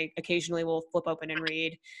that I occasionally will flip open and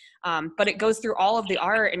read. But it goes through all of the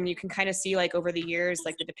art, and you can kind of see like over the years,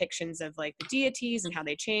 like the depictions of like the deities and how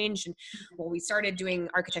they changed. And well, we started doing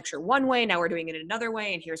architecture one way, now we're doing it another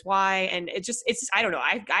way, and here's why. And it's I don't know.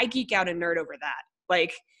 I geek out and nerd over that.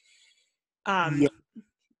 Like, Yeah.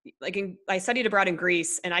 I studied abroad in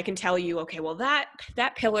Greece, and I can tell you, okay, well that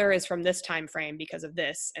pillar is from this time frame because of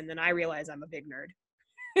this, and then I realize I'm a big nerd.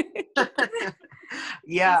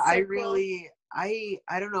 Yeah, That's so I cool. really, I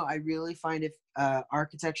don't know. I really find it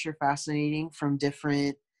architecture fascinating from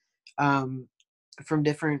different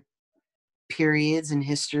periods in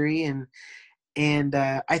history, And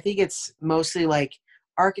I think it's mostly like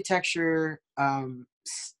architecture, the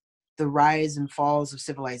rise and falls of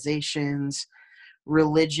civilizations.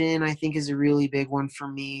 Religion, I think, is a really big one for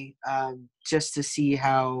me. Just to see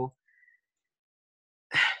how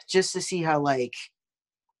like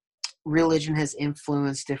religion has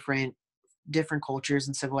influenced different cultures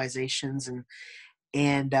and civilizations,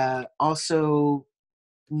 and also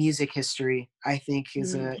music history, I think,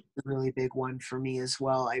 is a really big one for me as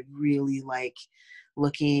well. I really like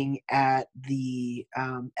looking at the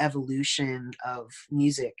evolution of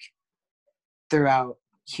music throughout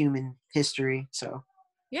human history. So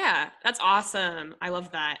Yeah, that's awesome. I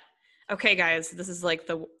love that. Okay, guys, this is like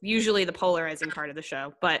usually the polarizing part of the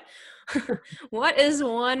show, but what is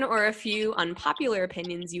one or a few unpopular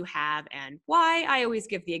opinions you have and why? I always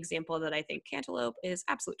give the example that I think cantaloupe is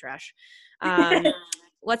absolute trash.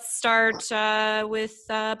 Let's start with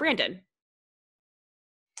Brandon.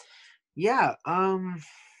 yeah,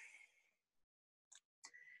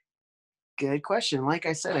 good question. Like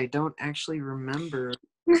I said, I don't actually remember.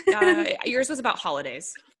 Yours was about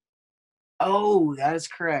holidays. Oh, that is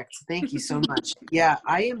correct. Thank you so much. Yeah,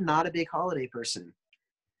 I am not a big holiday person.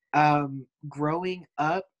 Growing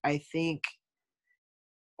up, I think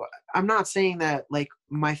I'm not saying that like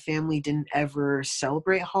my family didn't ever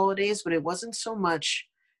celebrate holidays, but it wasn't so much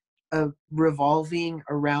revolving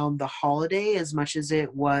around the holiday as much as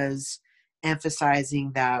it was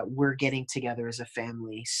emphasizing that we're getting together as a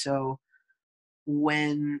family. So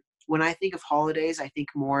when I think of holidays, I think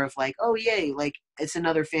more of like, oh yay, like it's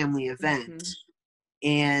another family event.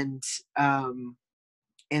 And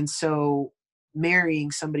and so marrying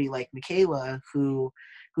somebody like Michaela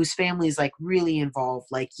whose family is like really involved,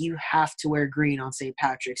 like you have to wear green on St.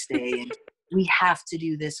 Patrick's Day and we have to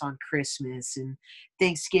do this on Christmas and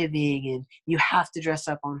Thanksgiving and you have to dress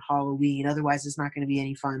up on Halloween, otherwise it's not going to be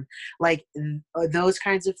any fun. Like those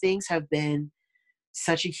kinds of things have been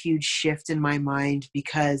such a huge shift in my mind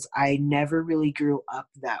because I never really grew up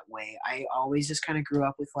that way. I always just kind of grew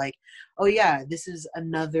up with like, oh yeah, this is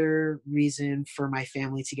another reason for my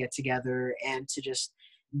family to get together and to just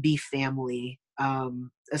be family.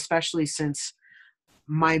 Especially since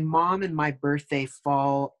my mom and my birthday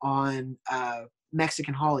fall on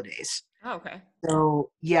Mexican holidays. Oh, okay. So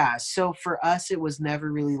yeah, so for us, it was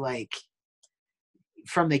never really like,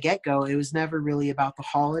 from the get-go, it was never really about the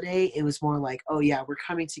holiday. It was more like, oh yeah, we're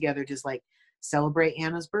coming together to like celebrate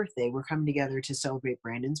Anna's birthday. We're coming together to celebrate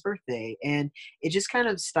Brandon's birthday. And it just kind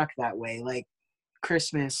of stuck that way. Like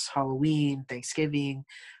Christmas, Halloween, Thanksgiving,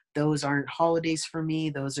 those aren't holidays for me.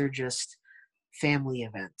 Those are just family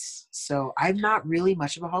events. So I'm not really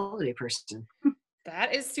much of a holiday person.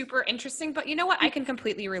 That is super interesting, but you know what? I can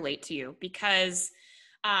completely relate to you because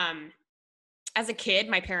as a kid,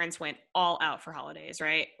 my parents went all out for holidays,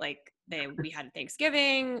 right? Like we had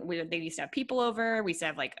Thanksgiving, they used to have people over, we used to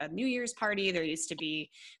have like a New Year's party, there used to be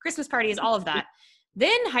Christmas parties, all of that.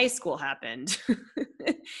 Then high school happened.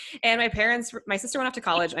 And my sister went off to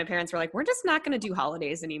college. My parents were like, we're just not going to do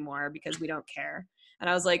holidays anymore because we don't care. And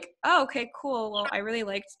I was like, oh, okay, cool. Well, I really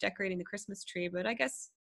liked decorating the Christmas tree, but I guess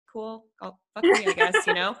cool. Oh, fuck me, I guess,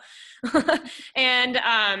 you know?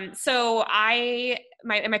 And so my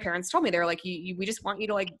parents told me, they were like, we just want you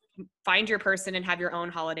to like find your person and have your own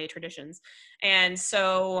holiday traditions. And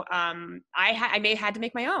so I had to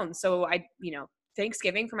make my own. So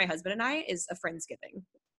Thanksgiving for my husband and I is a Friendsgiving.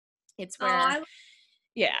 It's where,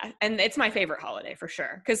 yeah, and it's my favorite holiday for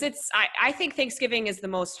sure. Cause I think Thanksgiving is the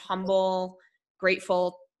most humble,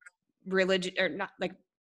 grateful religion, or not like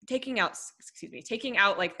taking out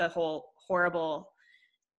like the whole horrible,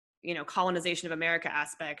 colonization of America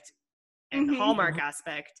aspect and Hallmark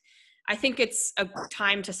aspect. I think it's a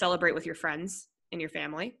time to celebrate with your friends and your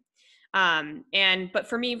family. But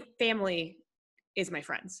for me, family is my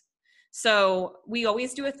friends. So we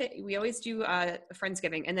always do a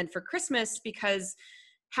Friendsgiving. And then for Christmas, because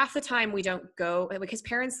half the time we don't go, because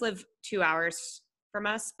parents live 2 hours from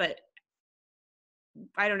us, but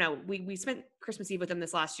I don't know. We spent Christmas Eve with them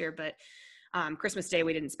this last year, but Christmas Day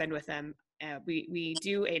we didn't spend with them. We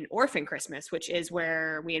do an orphan Christmas, which is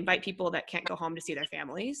where we invite people that can't go home to see their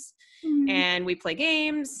families. And we play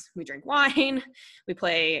games, we drink wine, we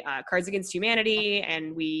play Cards Against Humanity,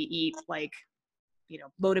 and we eat like,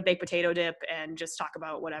 loaded baked potato dip and just talk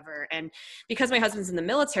about whatever. And because my husband's in the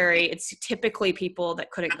military, it's typically people that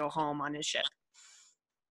couldn't go home on his ship.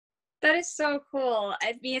 That is so cool.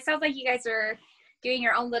 I mean, it sounds like you guys are doing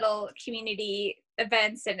your own little community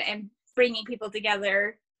events and bringing people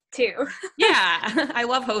together too. Yeah, I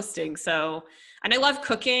love hosting. And I love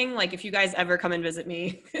cooking. Like if you guys ever come and visit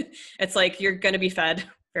me, it's like, you're going to be fed.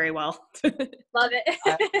 very well. Love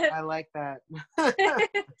it. I like that.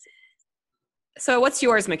 So what's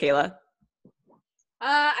yours, Michaela?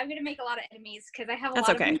 I'm gonna make a lot of enemies because I have a That's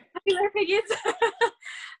lot okay. of popular opinions.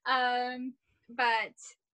 But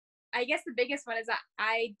I guess the biggest one is that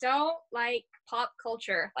I don't like pop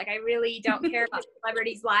culture. Like, I really don't care about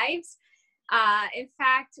celebrities' lives. In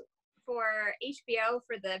fact, for HBO,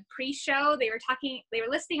 for the pre-show, they were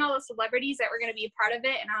listing all the celebrities that were going to be a part of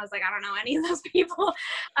it, and I was like, I don't know any of those people.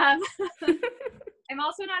 I'm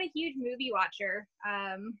also not a huge movie watcher.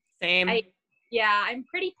 Same. I'm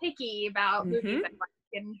pretty picky about movies I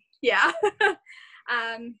like, and yeah.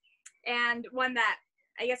 And one that,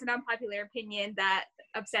 I guess, an unpopular opinion that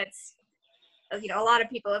upsets a lot of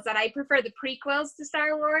people is that I prefer the prequels to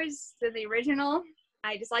Star Wars than the original.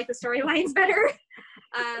 I just like the storylines better.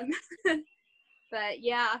 But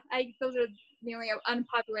yeah, those are the only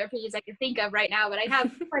unpopular opinions I can think of right now, but I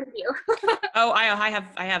have quite a few. Oh, I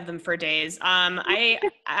have them for days.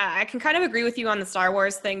 I can kind of agree with you on the Star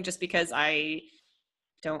Wars thing, just because I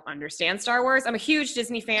don't understand Star Wars. I'm a huge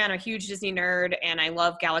Disney fan, I'm a huge Disney nerd, and I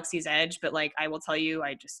love Galaxy's Edge, but like, I will tell you,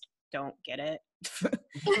 I just don't get it.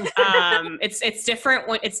 It's different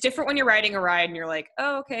when you're riding a ride and you're like,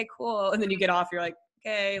 oh, okay, cool, and then you get off, you're like,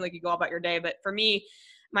 okay, like, you go about your day. But for me,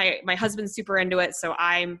 my husband's super into it, so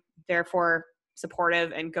I'm therefore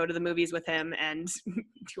supportive and go to the movies with him and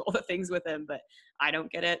do all the things with him, but I don't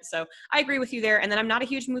get it. So I agree with you there. And then I'm not a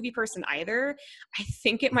huge movie person either. I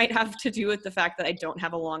think it might have to do with the fact that I don't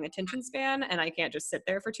have a long attention span and I can't just sit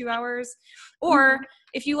there for 2 hours. Or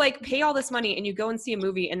if you like pay all this money and you go and see a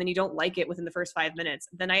movie and then you don't like it within the first 5 minutes,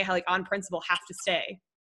 then I like on principle have to stay.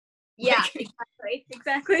 Yeah,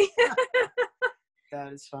 exactly.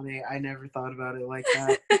 That is funny. I never thought about it like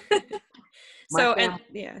that.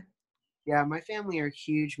 Yeah, my family are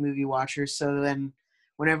huge movie watchers. So then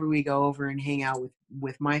whenever we go over and hang out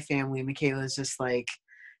with my family, Michaela's just like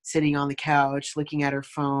sitting on the couch, looking at her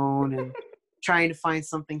phone and trying to find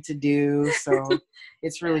something to do. So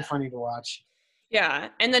it's really funny to watch. Yeah.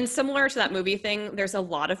 And then similar to that movie thing, there's a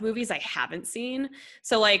lot of movies I haven't seen.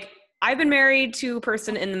 So like, I've been married to a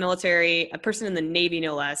person in the military, a person in the Navy,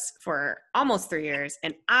 no less, for almost 3 years.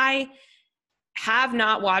 And I have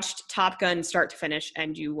not watched Top Gun start to finish,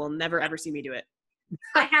 and you will never ever see me do it.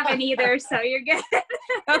 I haven't either, so you're good.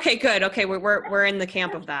 Okay, good. Okay, we're in the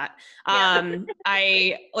camp of that.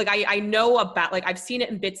 I know about, like, I've seen it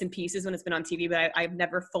in bits and pieces when it's been on TV, but I've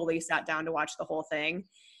never fully sat down to watch the whole thing.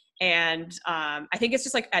 And I think it's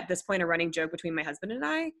just like at this point a running joke between my husband and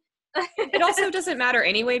I. It also doesn't matter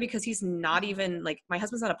anyway, because he's not even like, my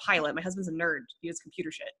husband's not a pilot. My husband's a nerd. He does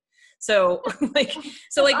computer shit. So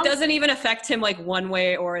doesn't even affect him like one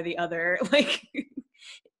way or the other. Like,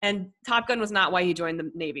 and Top Gun was not why he joined the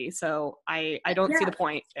Navy. So I don't see the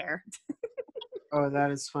point there. Oh, that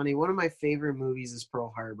is funny. One of my favorite movies is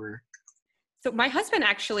Pearl Harbor. So my husband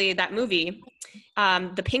actually, that movie,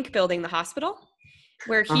 the Pink Building, the hospital,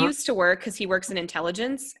 where he used to work, because he works in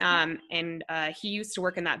intelligence, and he used to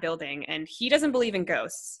work in that building, and he doesn't believe in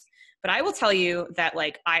ghosts. But I will tell you that,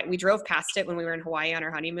 like, we drove past it when we were in Hawaii on our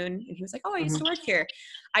honeymoon, and he was like, oh, I used to work here.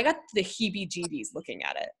 I got the heebie-jeebies looking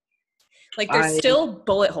at it. Like, there's still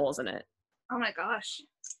bullet holes in it. Oh my gosh.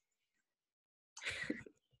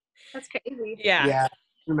 That's crazy. Yeah,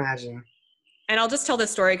 imagine. And I'll just tell this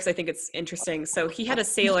story because I think it's interesting. So he had a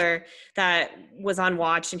sailor that was on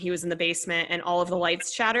watch, and he was in the basement, and all of the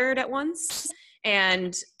lights shattered at once.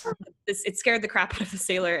 And it scared the crap out of the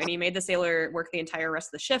sailor, and he made the sailor work the entire rest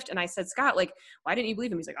of the shift. And I said, Scott, like, why didn't you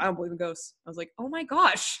believe him? He's like, I don't believe in ghosts. I was like, oh my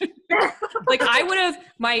gosh. Like, I would have,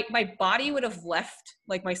 my body would have left,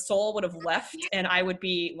 like my soul would have left, and I would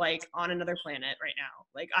be like on another planet right now.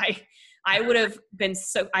 Like I would have been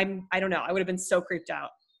so, I don't know. I would have been so creeped out.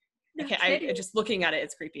 I just looking at it,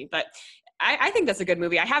 it's creepy. But I think that's a good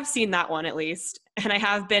movie. I have seen that one at least, and I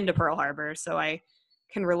have been to Pearl Harbor, so I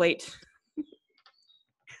can relate.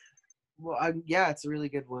 Well, yeah, it's a really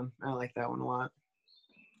good one. I like that one a lot.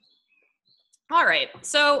 All right.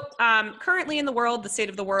 So currently in the world, the state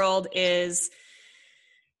of the world is,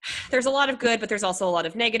 there's a lot of good, but there's also a lot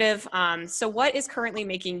of negative. So what is currently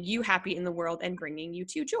making you happy in the world and bringing you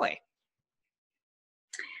to joy?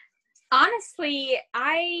 Honestly,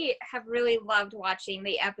 I have really loved watching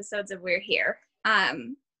the episodes of We're Here. I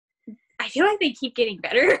feel like they keep getting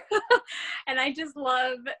better. And I just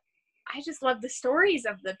love the stories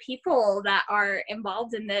of the people that are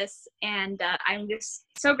involved in this. And I'm just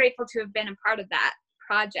so grateful to have been a part of that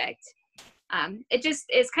project. It just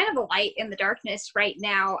is kind of a light in the darkness right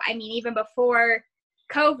now. I mean, even before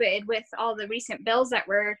COVID, with all the recent bills that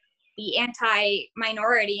were the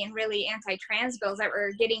anti-minority and really anti-trans bills that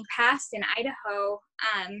were getting passed in Idaho.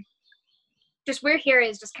 Just We're Here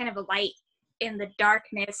is just kind of a light in the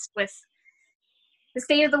darkness with the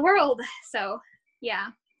state of the world. So yeah.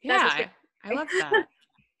 Yeah, I love that.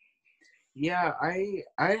 Yeah, I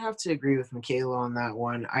have to agree with Michaela on that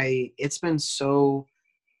one. It's been so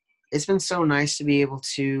nice to be able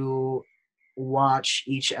to watch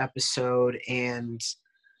each episode and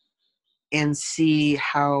see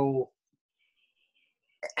how,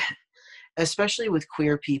 especially with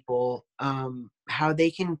queer people, how they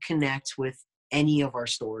can connect with any of our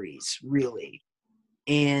stories, really.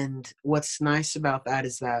 And what's nice about that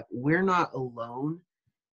is that we're not alone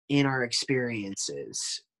in our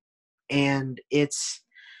experiences. And it's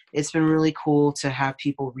been really cool to have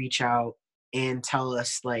people reach out and tell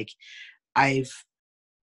us, like, I've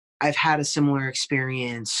had a similar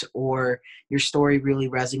experience, or your story really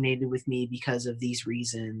resonated with me because of these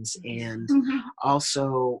reasons. And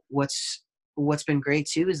also what's been great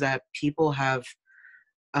too is that people have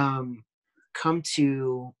come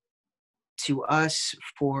to us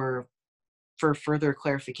for further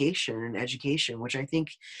clarification and education, which I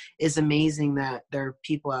think is amazing, that there are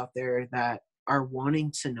people out there that are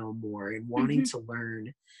wanting to know more and wanting to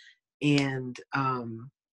learn. And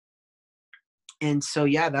so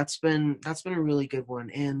yeah, that's been a really good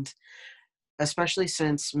one. And especially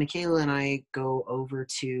since Michaela and I go over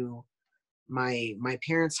to my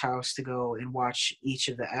parents' house to go and watch each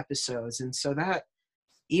of the episodes, and so that,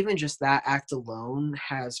 even just that act alone,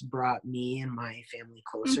 has brought me and my family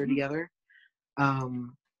closer together.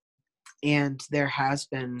 And there has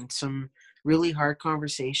been some really hard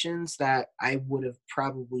conversations that I would have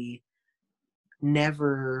probably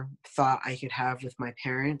never thought I could have with my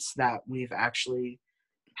parents, that we've actually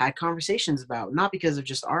had conversations about, not because of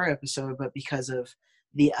just our episode, but because of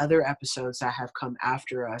the other episodes that have come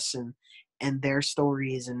after us, and their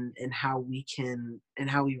stories, and how we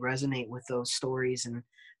resonate with those stories. And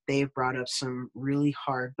they've brought up some really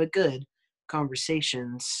hard but good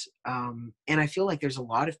conversations. And I feel like there's a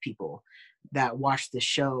lot of people that watch the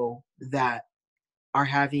show that are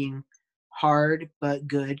having hard but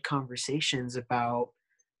good conversations about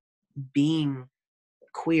being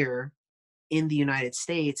queer in the United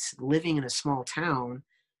States, living in a small town,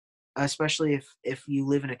 especially if you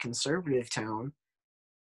live in a conservative town,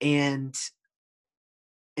 and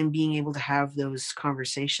being able to have those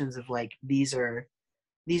conversations of, like, these are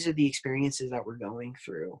the experiences that we're going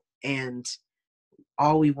through, and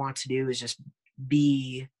all we want to do is just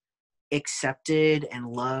be accepted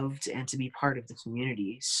and loved and to be part of the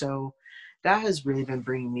community. So that has really been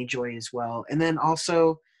bringing me joy as well. And then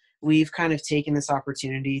also, we've kind of taken this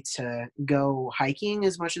opportunity to go hiking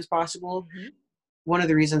as much as possible. One of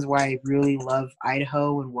the reasons why I really love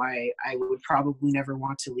Idaho and why I would probably never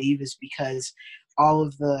want to leave is because all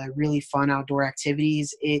of the really fun outdoor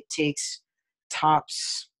activities, it takes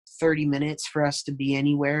tops 30 minutes for us to be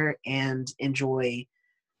anywhere and enjoy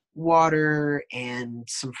water and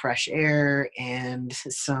some fresh air and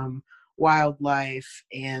some wildlife,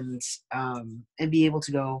 and be able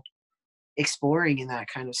to go exploring and that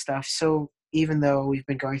kind of stuff. So even though we've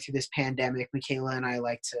been going through this pandemic, Michaela and I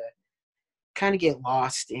like to kind of get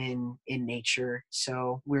lost in nature.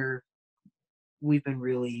 So we've been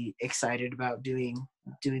really excited about doing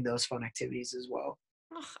those fun activities as well.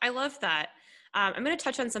 Oh, I love that. I'm going to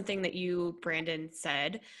touch on something that you, Brandon,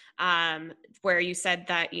 said, where you said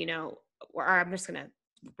that, or I'm just going to,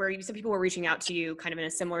 where you said people were reaching out to you kind of in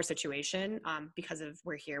a similar situation because of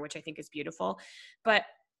We're Here, which I think is beautiful. But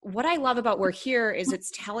what I love about We're Here is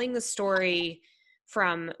it's telling the story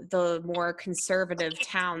from the more conservative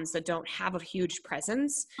towns that don't have a huge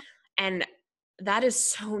presence. And that is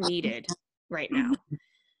so needed right now.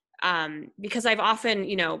 Because I've often,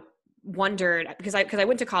 wondered, because I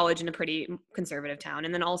went to college in a pretty conservative town,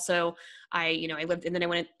 and then also I lived, and then I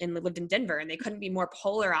went and lived in Denver, and they couldn't be more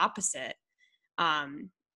polar opposite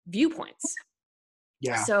viewpoints.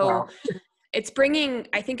 Yeah. So wow.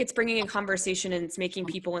 I think it's bringing a conversation, and it's making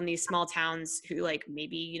people in these small towns who, like,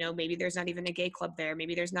 maybe there's not even a gay club there.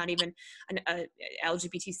 Maybe there's not even a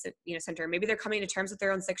LGBT, center. Maybe they're coming to terms with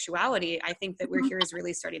their own sexuality. I think that We're Here is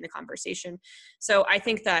really starting the conversation. So I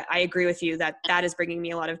think that I agree with you that is bringing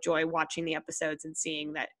me a lot of joy watching the episodes and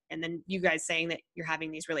seeing that. And then you guys saying that you're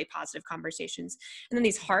having these really positive conversations, and then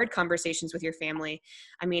these hard conversations with your family.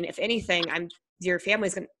 I mean, if anything, your family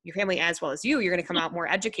as well as you're going to come out more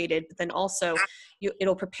educated, but then also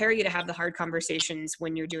it'll prepare you to have the hard conversations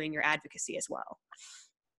when you're doing your advocacy as well.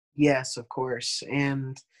 Yes, of course.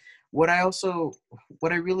 And what I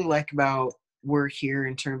really like about We're Here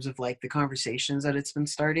in terms of, like, the conversations that it's been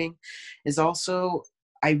starting is also,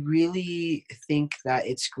 I really think that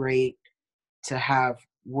it's great to have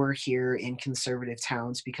We're Here in conservative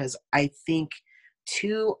towns, because I think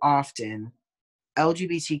too often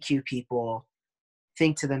LGBTQ people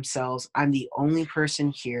think to themselves, I'm the only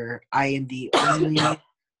person here. I am the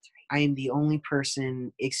only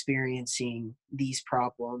person experiencing these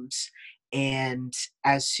problems. And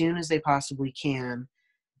as soon as they possibly can,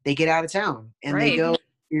 they get out of town and they Right. go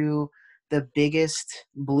to the biggest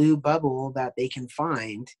blue bubble that they can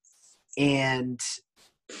find. And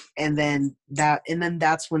then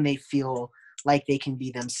that's when they feel like they can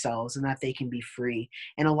be themselves and that they can be free.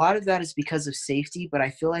 And a lot of that is because of safety, but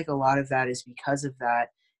I feel like a lot of that is because of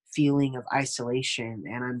that feeling of isolation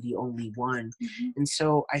and I'm the only one. And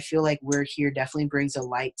so I feel like We're Here definitely brings a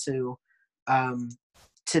light to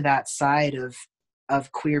that side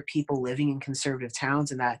of queer people living in conservative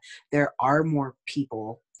towns, and that there are more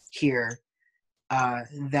people here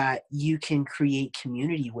that you can create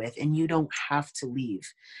community with, and you don't have to leave.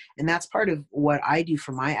 And that's part of what I do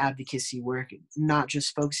for my advocacy work, not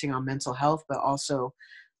just focusing on mental health, but also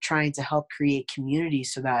trying to help create community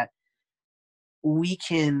so that we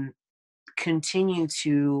can continue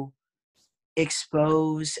to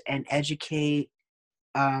expose and educate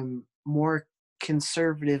more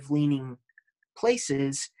conservative leaning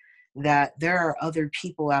places, that there are other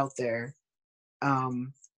people out there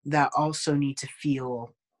that also need to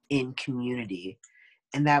feel in community,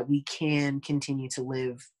 and that we can continue to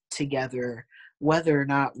live together, whether or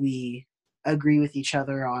not we agree with each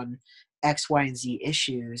other on X, Y, and Z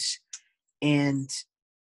issues. And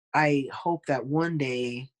I hope that one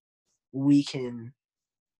day we can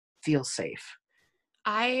feel safe.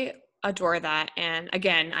 I adore that. And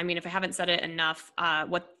again, I mean, if I haven't said it enough,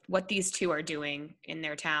 what these two are doing in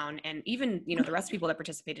their town, and even, you know, the rest of people that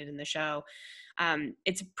participated in the show,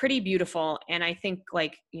 it's pretty beautiful. And I think,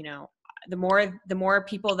 like, you know, the more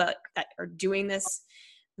people that are doing this,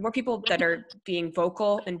 the more people that are being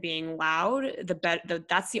vocal and being loud, the better.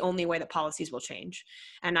 That's the only way that policies will change.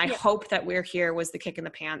 And I hope that We're Here was the kick in the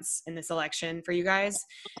pants in this election for you guys.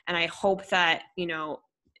 And I hope that, you know,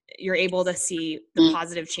 you're able to see the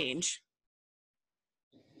positive change.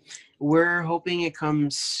 We're hoping it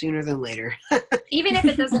comes sooner than later. Even if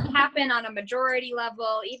it doesn't happen on a majority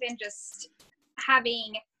level, even just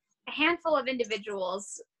having a handful of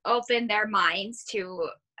individuals open their minds to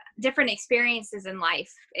different experiences in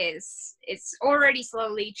life it's already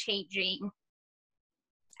slowly changing,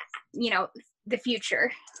 you know, the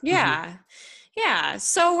future. Yeah. Yeah.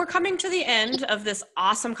 So we're coming to the end of this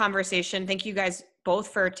awesome conversation. Thank you guys both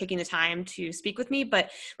for taking the time to speak with me.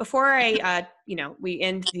 But before I, you know, we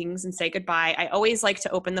end things and say goodbye, I always like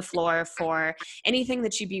to open the floor for anything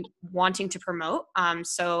that you'd be wanting to promote.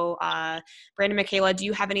 So Brandon, Michaela, do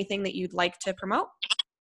you have anything that you'd like to promote?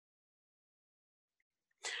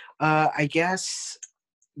 I guess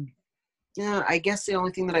the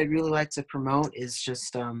only thing that I'd really like to promote is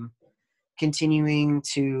just continuing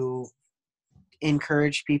to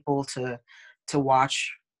encourage people to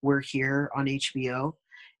watch We're Here on HBO.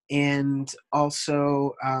 And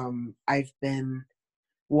also, I've been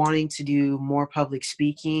wanting to do more public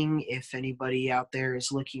speaking. If anybody out there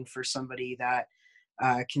is looking for somebody that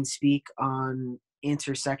can speak on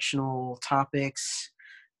intersectional topics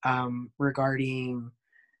regarding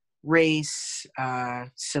race,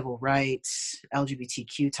 civil rights,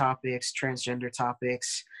 LGBTQ topics, transgender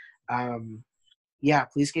topics, yeah,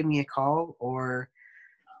 please give me a call. Or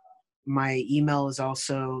my email is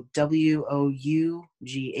also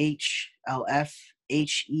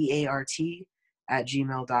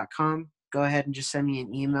woughlfheart@gmail.com. Go ahead and just send me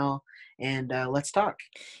an email, and let's talk.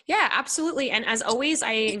 Yeah, absolutely. And as always,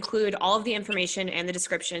 I include all of the information and the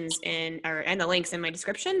descriptions and the links in my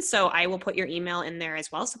description. So I will put your email in there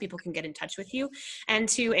as well, so people can get in touch with you. And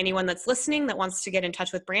to anyone that's listening that wants to get in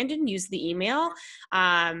touch with Brandon, use the email.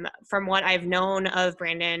 From what I've known of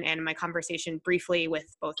Brandon and my conversation briefly with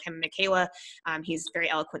both him and Michaela, he's a very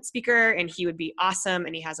eloquent speaker, and he would be awesome.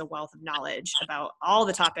 And he has a wealth of knowledge about all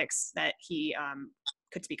the topics that he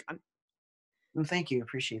could speak on. Well, thank you.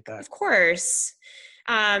 Appreciate that. Of course.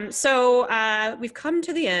 So we've come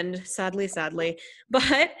to the end, sadly,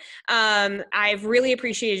 but I've really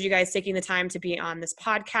appreciated you guys taking the time to be on this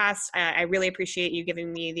podcast. I really appreciate you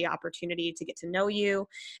giving me the opportunity to get to know you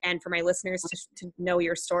and for my listeners to know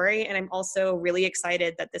your story. And I'm also really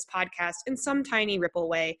excited that this podcast, in some tiny ripple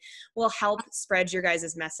way, will help spread your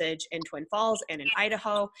guys' message in Twin Falls and in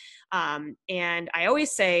Idaho. And I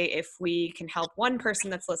always say, if we can help one person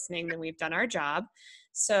that's listening, then we've done our job.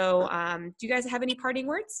 So do you guys have any parting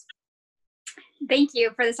words? Thank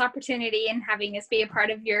you for this opportunity and having us be a part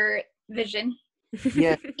of your vision.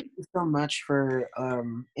 Yeah, so much for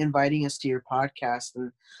inviting us to your podcast,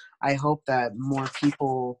 and I hope that more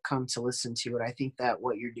people come to listen to it. I think that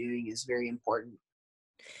what you're doing is very important.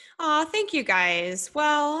 Aw, thank you guys.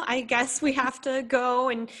 Well, I guess we have to go,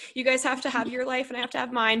 and you guys have to have your life and I have to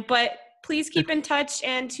have mine, but please keep in touch.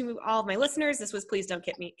 And to all of my listeners, this was Please Don't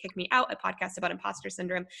Kick Me Out, a podcast about imposter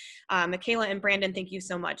syndrome. Michaela and Brandon, thank you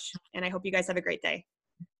so much. And I hope you guys have a great day.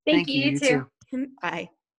 Thank you, you too. Bye.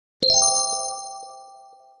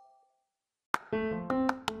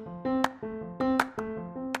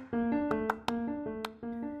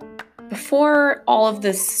 Before all of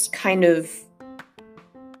this kind of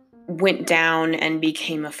went down and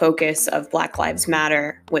became a focus of Black Lives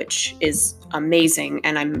Matter, which is amazing,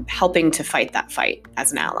 and I'm helping to fight that fight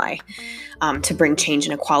as an ally to bring change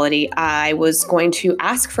and equality. I was going to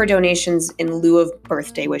ask for donations in lieu of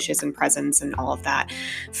birthday wishes and presents and all of that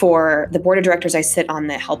for the board of directors I sit on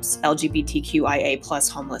that helps LGBTQIA plus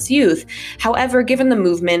homeless youth. However, given the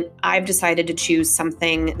movement, I've decided to choose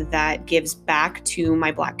something that gives back to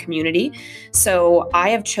my Black community. So I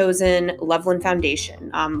have chosen Loveland Foundation.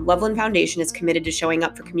 Loveland Foundation is committed to showing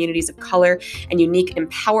up for communities of color in unique and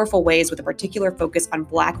powerful ways with a particular focus on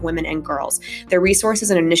Black women and girls. Their resources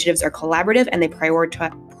and initiatives are collaborative, and they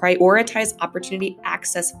prioritize opportunity,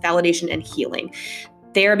 access, validation, and healing.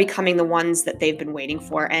 They're becoming the ones that they've been waiting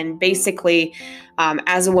for. And basically,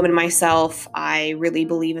 as a woman myself, I really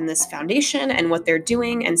believe in this foundation and what they're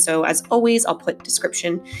doing. And so, as always, I'll put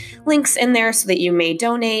description links in there so that you may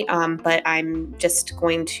donate. But I'm just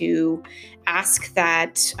going to ask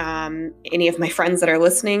that any of my friends that are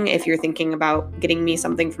listening, if you're thinking about getting me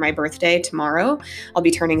something for my birthday tomorrow, I'll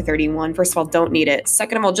be turning 31. First of all, don't need it.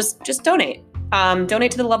 Second of all, just donate.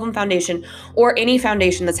 Donate to the Loveland Foundation or any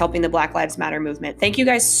foundation that's helping the Black Lives Matter movement. Thank you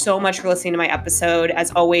guys so much for listening to my episode. As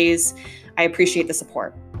always, I appreciate the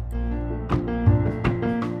support.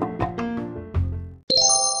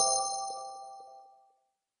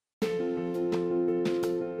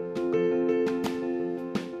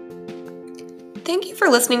 Thank you for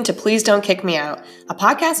listening to Please Don't Kick Me Out, a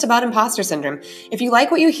podcast about imposter syndrome. If you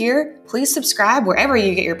like what you hear, please subscribe wherever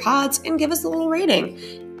you get your pods and give us a little rating.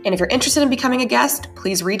 And if you're interested in becoming a guest,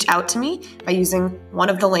 please reach out to me by using one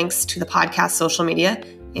of the links to the podcast social media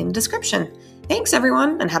in the description. Thanks,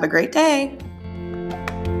 everyone, and have a great day.